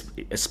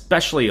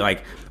 especially,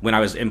 like, when I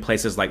was in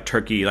places like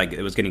Turkey, like,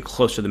 it was getting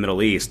close to the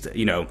Middle East,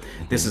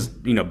 this is,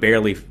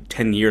 barely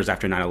 10 years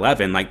after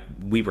 9/11, like,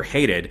 we were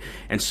hated.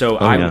 And so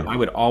I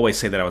would always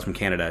say that I was from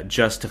Canada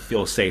just to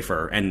feel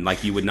safer, and,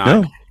 like, you would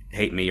not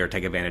hate me or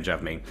take advantage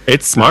of me.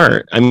 It's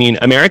smart. I mean,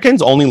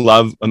 Americans only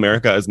love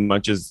America as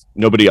much as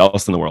nobody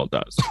else in the world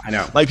does. I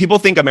know. Like, people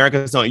think America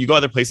is not. You go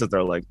other places,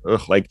 they're like,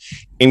 ugh. Like,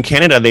 in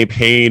Canada, they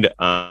paid,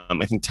 I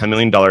think, $10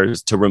 million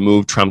to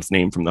remove Trump's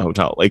name from the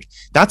hotel. Like,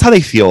 that's how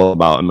they feel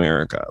about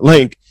America.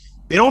 Like,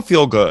 they don't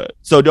feel good.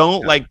 So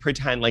don't like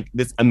pretend like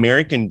this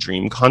American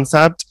dream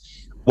concept.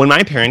 When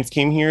my parents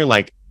came here,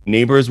 like,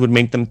 neighbors would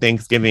make them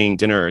Thanksgiving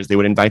dinners. They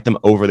would invite them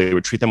over. They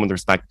would treat them with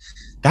respect.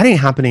 That ain't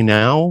happening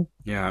now.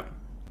 Yeah.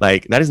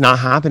 Like, that is not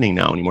happening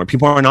now anymore.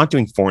 People are not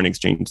doing foreign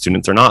exchange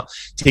students. They're not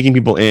taking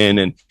people in,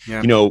 and,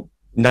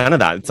 none of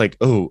that. It's like,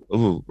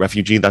 oh,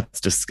 refugee. That's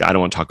just, I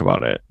don't want to talk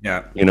about it.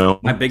 Yeah.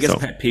 My biggest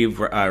pet peeve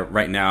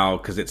right now,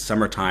 because it's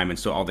summertime and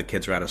so all the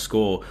kids are out of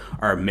school,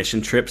 are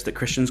mission trips that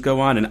Christians go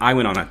on. And I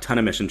went on a ton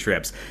of mission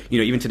trips.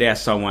 Even today I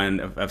saw one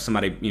of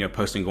somebody,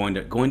 posting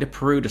going to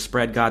Peru to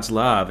spread God's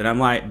love. And I'm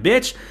like,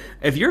 bitch,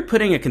 if you're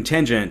putting a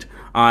contingent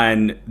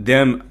on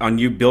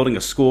you building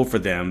a school for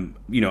them,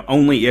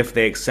 only if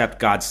they accept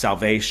God's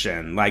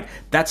salvation, like,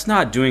 that's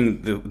not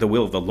doing the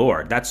will of the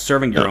Lord. That's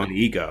serving your own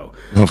ego.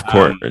 Of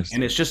course.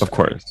 And it's just, of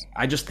course,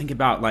 I just think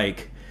about,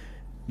 like,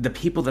 the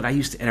people that I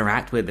used to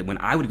interact with when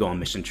I would go on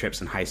mission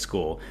trips in high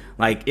school.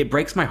 Like, it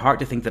breaks my heart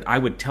to think that I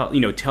would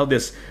tell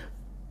this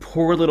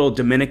poor little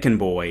Dominican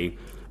boy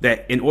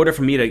that in order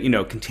for me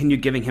to, continue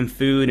giving him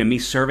food and me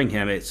serving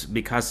him, it's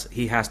because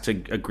he has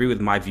to agree with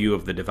my view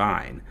of the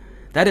divine.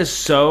 That is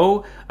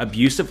so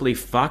abusively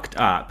fucked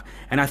up.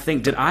 And I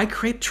think, did I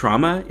create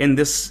trauma in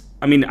this?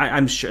 I mean,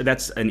 I'm sure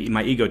that's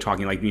my ego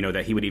talking, like,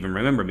 that he would even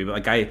remember me.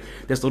 But, like,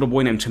 this little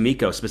boy named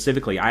Tomiko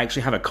specifically, I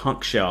actually have a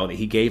conch shell that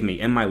he gave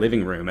me in my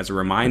living room as a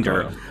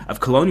reminder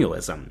of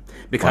colonialism,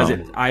 because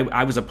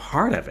I was a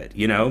part of it,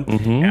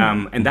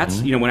 and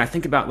that's, when I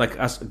think about, like,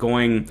 us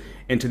going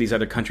into these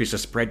other countries to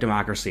spread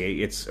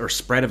democracy, or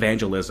spread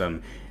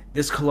evangelism,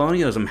 this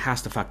colonialism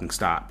has to fucking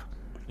stop.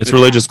 It's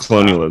religious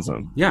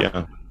colonialism.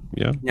 Yeah.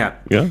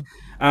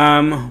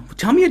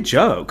 Tell me a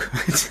joke.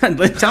 Tell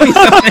me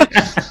something.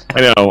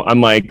 I know.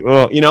 I'm like,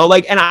 well,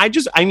 and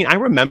I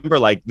remember,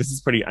 like, this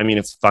is pretty,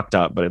 it's fucked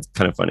up, but it's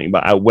kind of funny.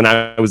 But when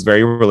I was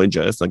very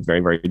religious, like, very,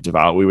 very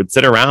devout, we would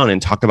sit around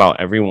and talk about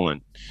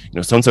everyone.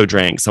 So-and-so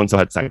drank, so-and-so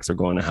had sex, or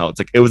going to hell. It's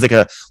like, it was like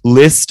a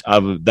list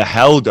of the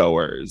hell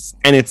goers.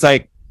 And it's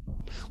like,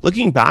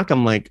 looking back,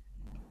 I'm like,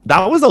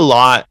 that was a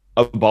lot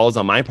of balls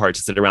on my part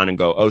to sit around and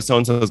go, oh,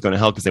 so-and-so is going to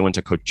hell because they went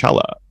to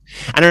Coachella.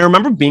 And I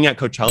remember being at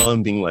Coachella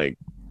and being like,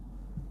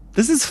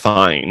 this is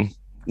fine.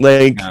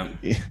 Like,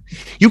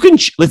 you can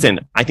listen.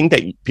 I think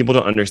that people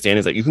don't understand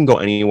is that you can go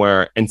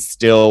anywhere and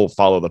still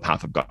follow the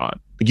path of God.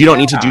 Like, you don't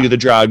need to do the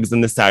drugs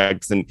and the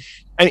sex, and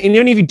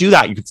even if you do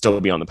that, you could still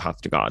be on the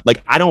path to God.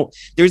 Like,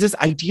 there's this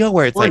idea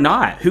where it's or like,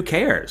 not, who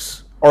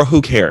cares? Or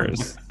who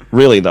cares?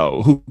 Really,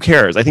 though, who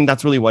cares? I think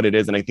that's really what it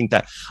is. And I think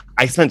that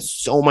I spent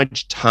so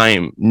much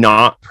time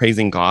not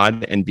praising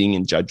God and being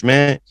in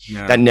judgment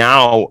that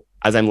now,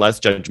 as I'm less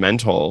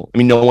judgmental,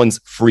 no one's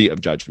free of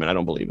judgment. I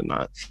don't believe in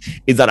that.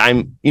 Is that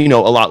I'm, a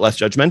lot less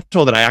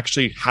judgmental, that I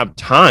actually have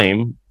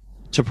time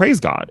to praise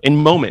God in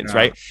moments,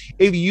 right?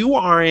 If you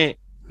aren't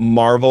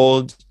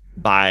marveled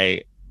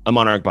by a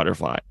monarch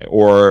butterfly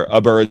or a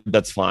bird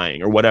that's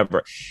flying or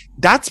whatever.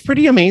 That's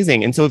pretty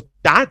amazing. And so if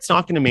that's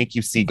not going to make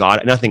you see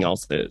God, nothing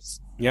else is.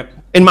 Yep.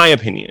 In my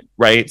opinion,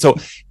 right? So,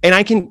 and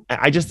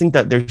I just think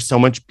that there's so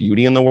much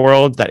beauty in the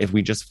world that if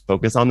we just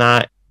focus on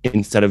that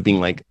instead of being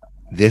like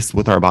this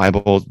with our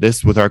Bibles,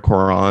 this with our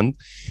Quran,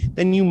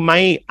 then you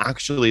might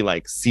actually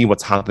like see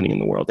what's happening in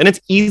the world. And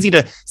it's easy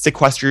to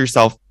sequester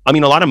yourself. I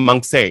mean, a lot of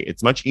monks say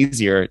it's much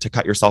easier to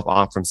cut yourself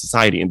off from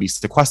society and be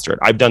sequestered.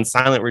 I've done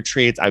silent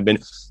retreats. I've been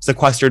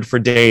sequestered for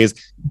days.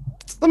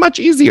 It's much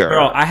easier.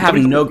 Girl, I have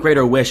no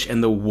greater wish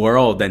in the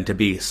world than to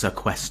be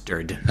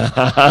sequestered.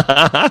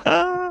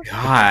 God,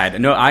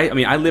 no.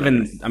 I live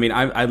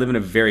in a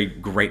very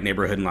great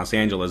neighborhood in Los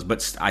Angeles,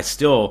 but I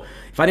still,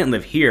 if I didn't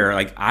live here,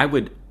 like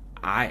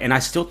I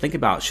still think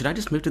about, should I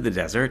just move to the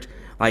desert?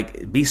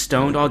 Like, be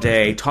stoned all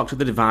day, talk to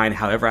the divine,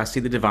 however I see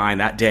the divine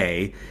that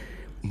day.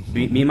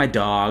 Me and my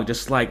dog,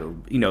 just like,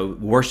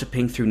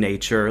 worshiping through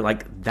nature.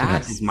 Like,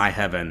 that is my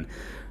heaven.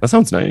 That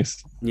sounds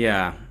nice.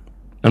 Yeah.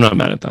 I'm not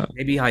mad at that.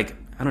 Maybe, like,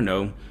 I don't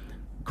know,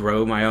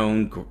 grow my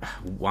own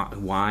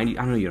wine.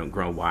 I don't know, you don't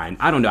grow wine.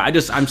 I don't know.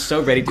 I'm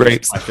so ready to be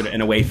sequestered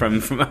and away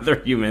from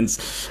other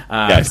humans.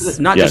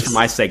 Not just for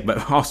my sake,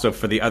 but also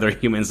for the other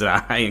humans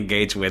that I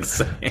engage with.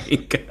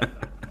 Sake.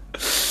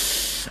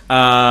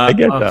 I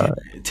get that.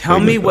 Tell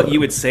me what you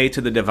would say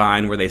to the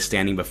divine were they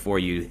standing before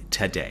you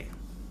today.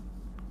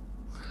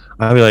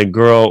 I'd be like,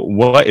 girl,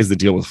 what is the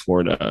deal with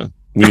Florida?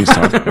 We need to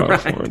talk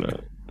about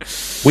Florida.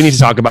 We need to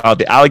talk about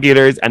the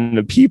alligators and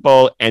the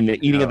people and the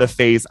eating of the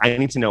face. I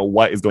need to know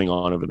what is going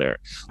on over there.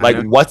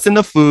 Like, what's in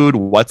the food?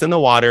 What's in the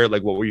water?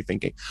 Like, what were you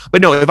thinking?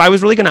 But no, if I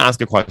was really going to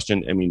ask a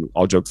question, I mean,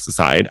 all jokes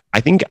aside, I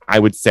think I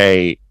would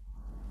say,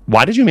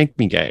 why did you make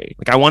me gay?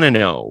 Like, I want to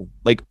know,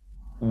 like,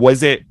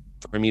 was it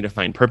for me to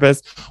find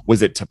purpose?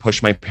 Was it to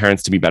push my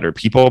parents to be better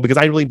people? Because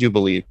I really do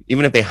believe,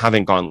 even if they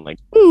haven't gone like,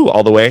 ooh,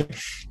 all the way,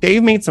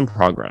 they've made some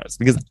progress.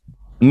 Because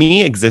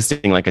me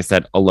existing, like I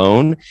said,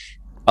 alone,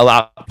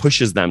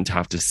 pushes them to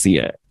have to see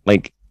it.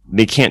 Like,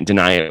 they can't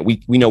deny it.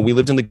 We know we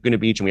lived in Laguna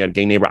Beach and we had a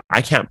gay neighbor.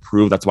 I can't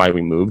prove that's why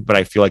we moved, but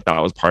I feel like that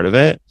was part of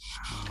it.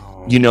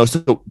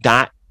 So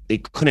that they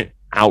couldn't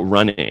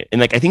outrun it.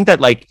 And like, I think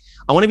that, like,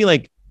 I want to be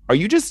like, are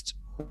you just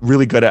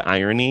really good at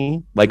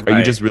irony? Like, are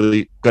you just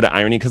really good at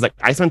irony? Because like,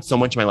 I spent so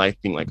much of my life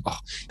being like, oh,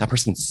 that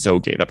person's so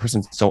gay, that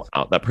person's so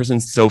out, that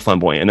person's so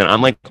flamboyant. And then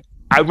I'm like,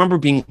 I remember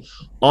being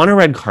on a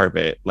red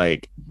carpet,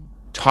 like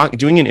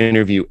doing an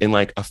interview in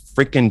like a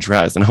freaking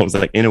dress, and I was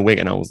like in a wig,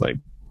 and I was like,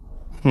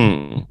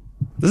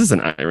 this is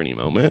an irony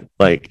moment.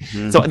 Like,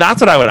 so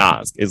that's what I would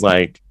ask is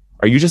like,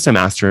 are you just a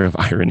master of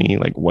irony?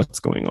 Like, what's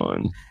going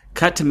on?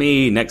 Cut to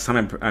me next time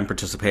I'm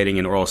participating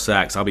in oral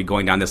sex. I'll be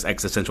going down this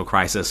existential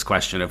crisis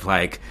question of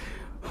like,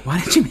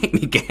 why did you make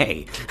me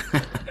gay?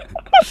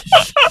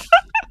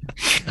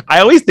 I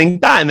always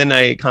think that, and then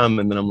I come,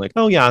 and then I'm like,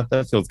 oh yeah,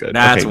 that feels good.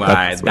 That's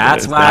why.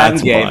 That's why I'm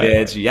gay,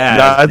 bitch. Yeah.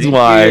 That's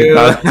why.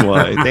 That's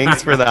why.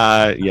 Thanks for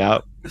that.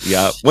 Yep.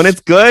 When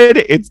it's good,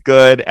 it's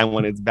good, and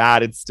when it's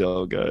bad, it's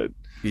still good.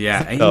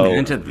 Yeah.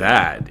 Amen to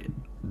that.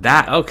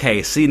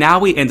 Okay. See, now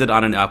we ended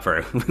on an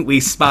upper. We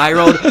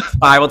spiraled,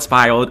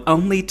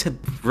 only to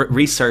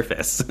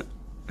resurface.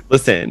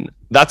 Listen,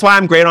 that's why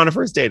I'm great on a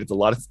first date. It's a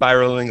lot of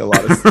spiraling, a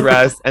lot of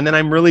stress, and then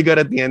I'm really good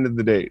at the end of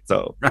the date.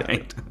 So,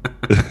 right.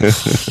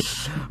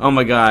 Oh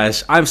my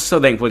gosh, I'm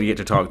so thankful to get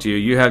to talk to you.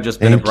 You have just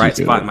been a bright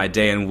spot in my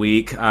day and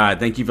week.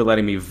 Thank you for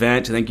letting me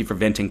vent. Thank you for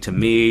venting to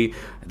me.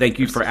 Thank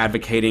you for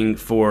advocating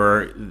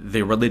for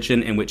the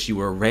religion in which you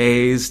were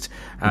raised,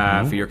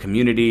 for your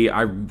community.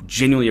 I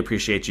genuinely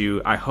appreciate you.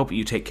 I hope that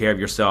you take care of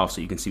yourself so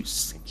you can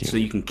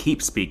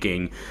keep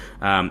speaking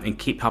and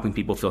keep helping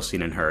people feel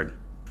seen and heard.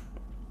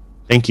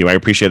 Thank you. I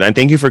appreciate that. And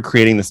thank you for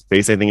creating the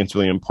space. I think it's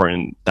really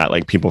important that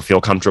like people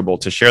feel comfortable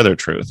to share their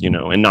truth,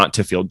 and not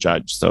to feel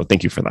judged. So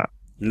thank you for that.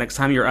 Next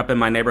time you're up in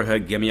my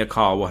neighborhood, give me a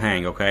call. We'll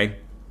hang, okay?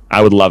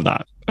 I would love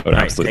that. I would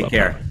absolutely love that.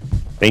 Take care.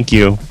 Thank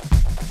you.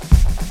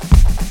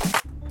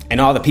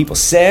 And all the people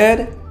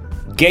said,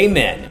 gay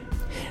men.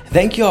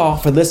 Thank you all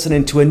for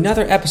listening to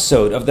another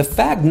episode of the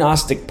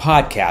Fagnostic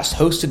Podcast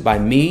hosted by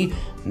me,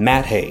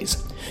 Matt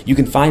Hayes. You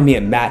can find me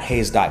at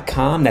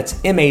matthayes.com. That's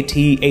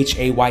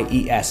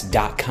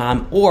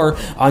MATHAYES.com, or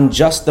on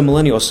Just the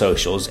Millennial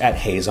socials at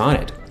Hayes on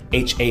It.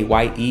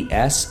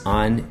 HAYES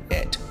on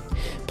It.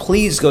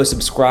 Please go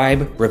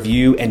subscribe,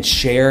 review, and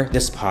share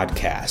this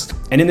podcast.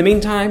 And in the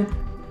meantime,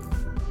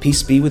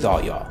 peace be with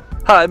all y'all.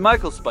 Hi,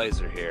 Michael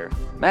Spicer here.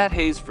 Matt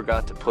Hayes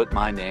forgot to put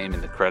my name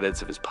in the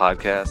credits of his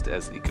podcast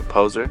as the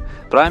composer,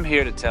 but I'm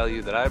here to tell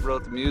you that I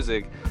wrote the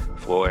music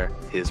for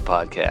his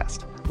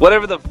podcast.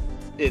 Whatever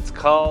it's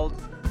called,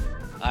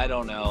 I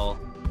don't know.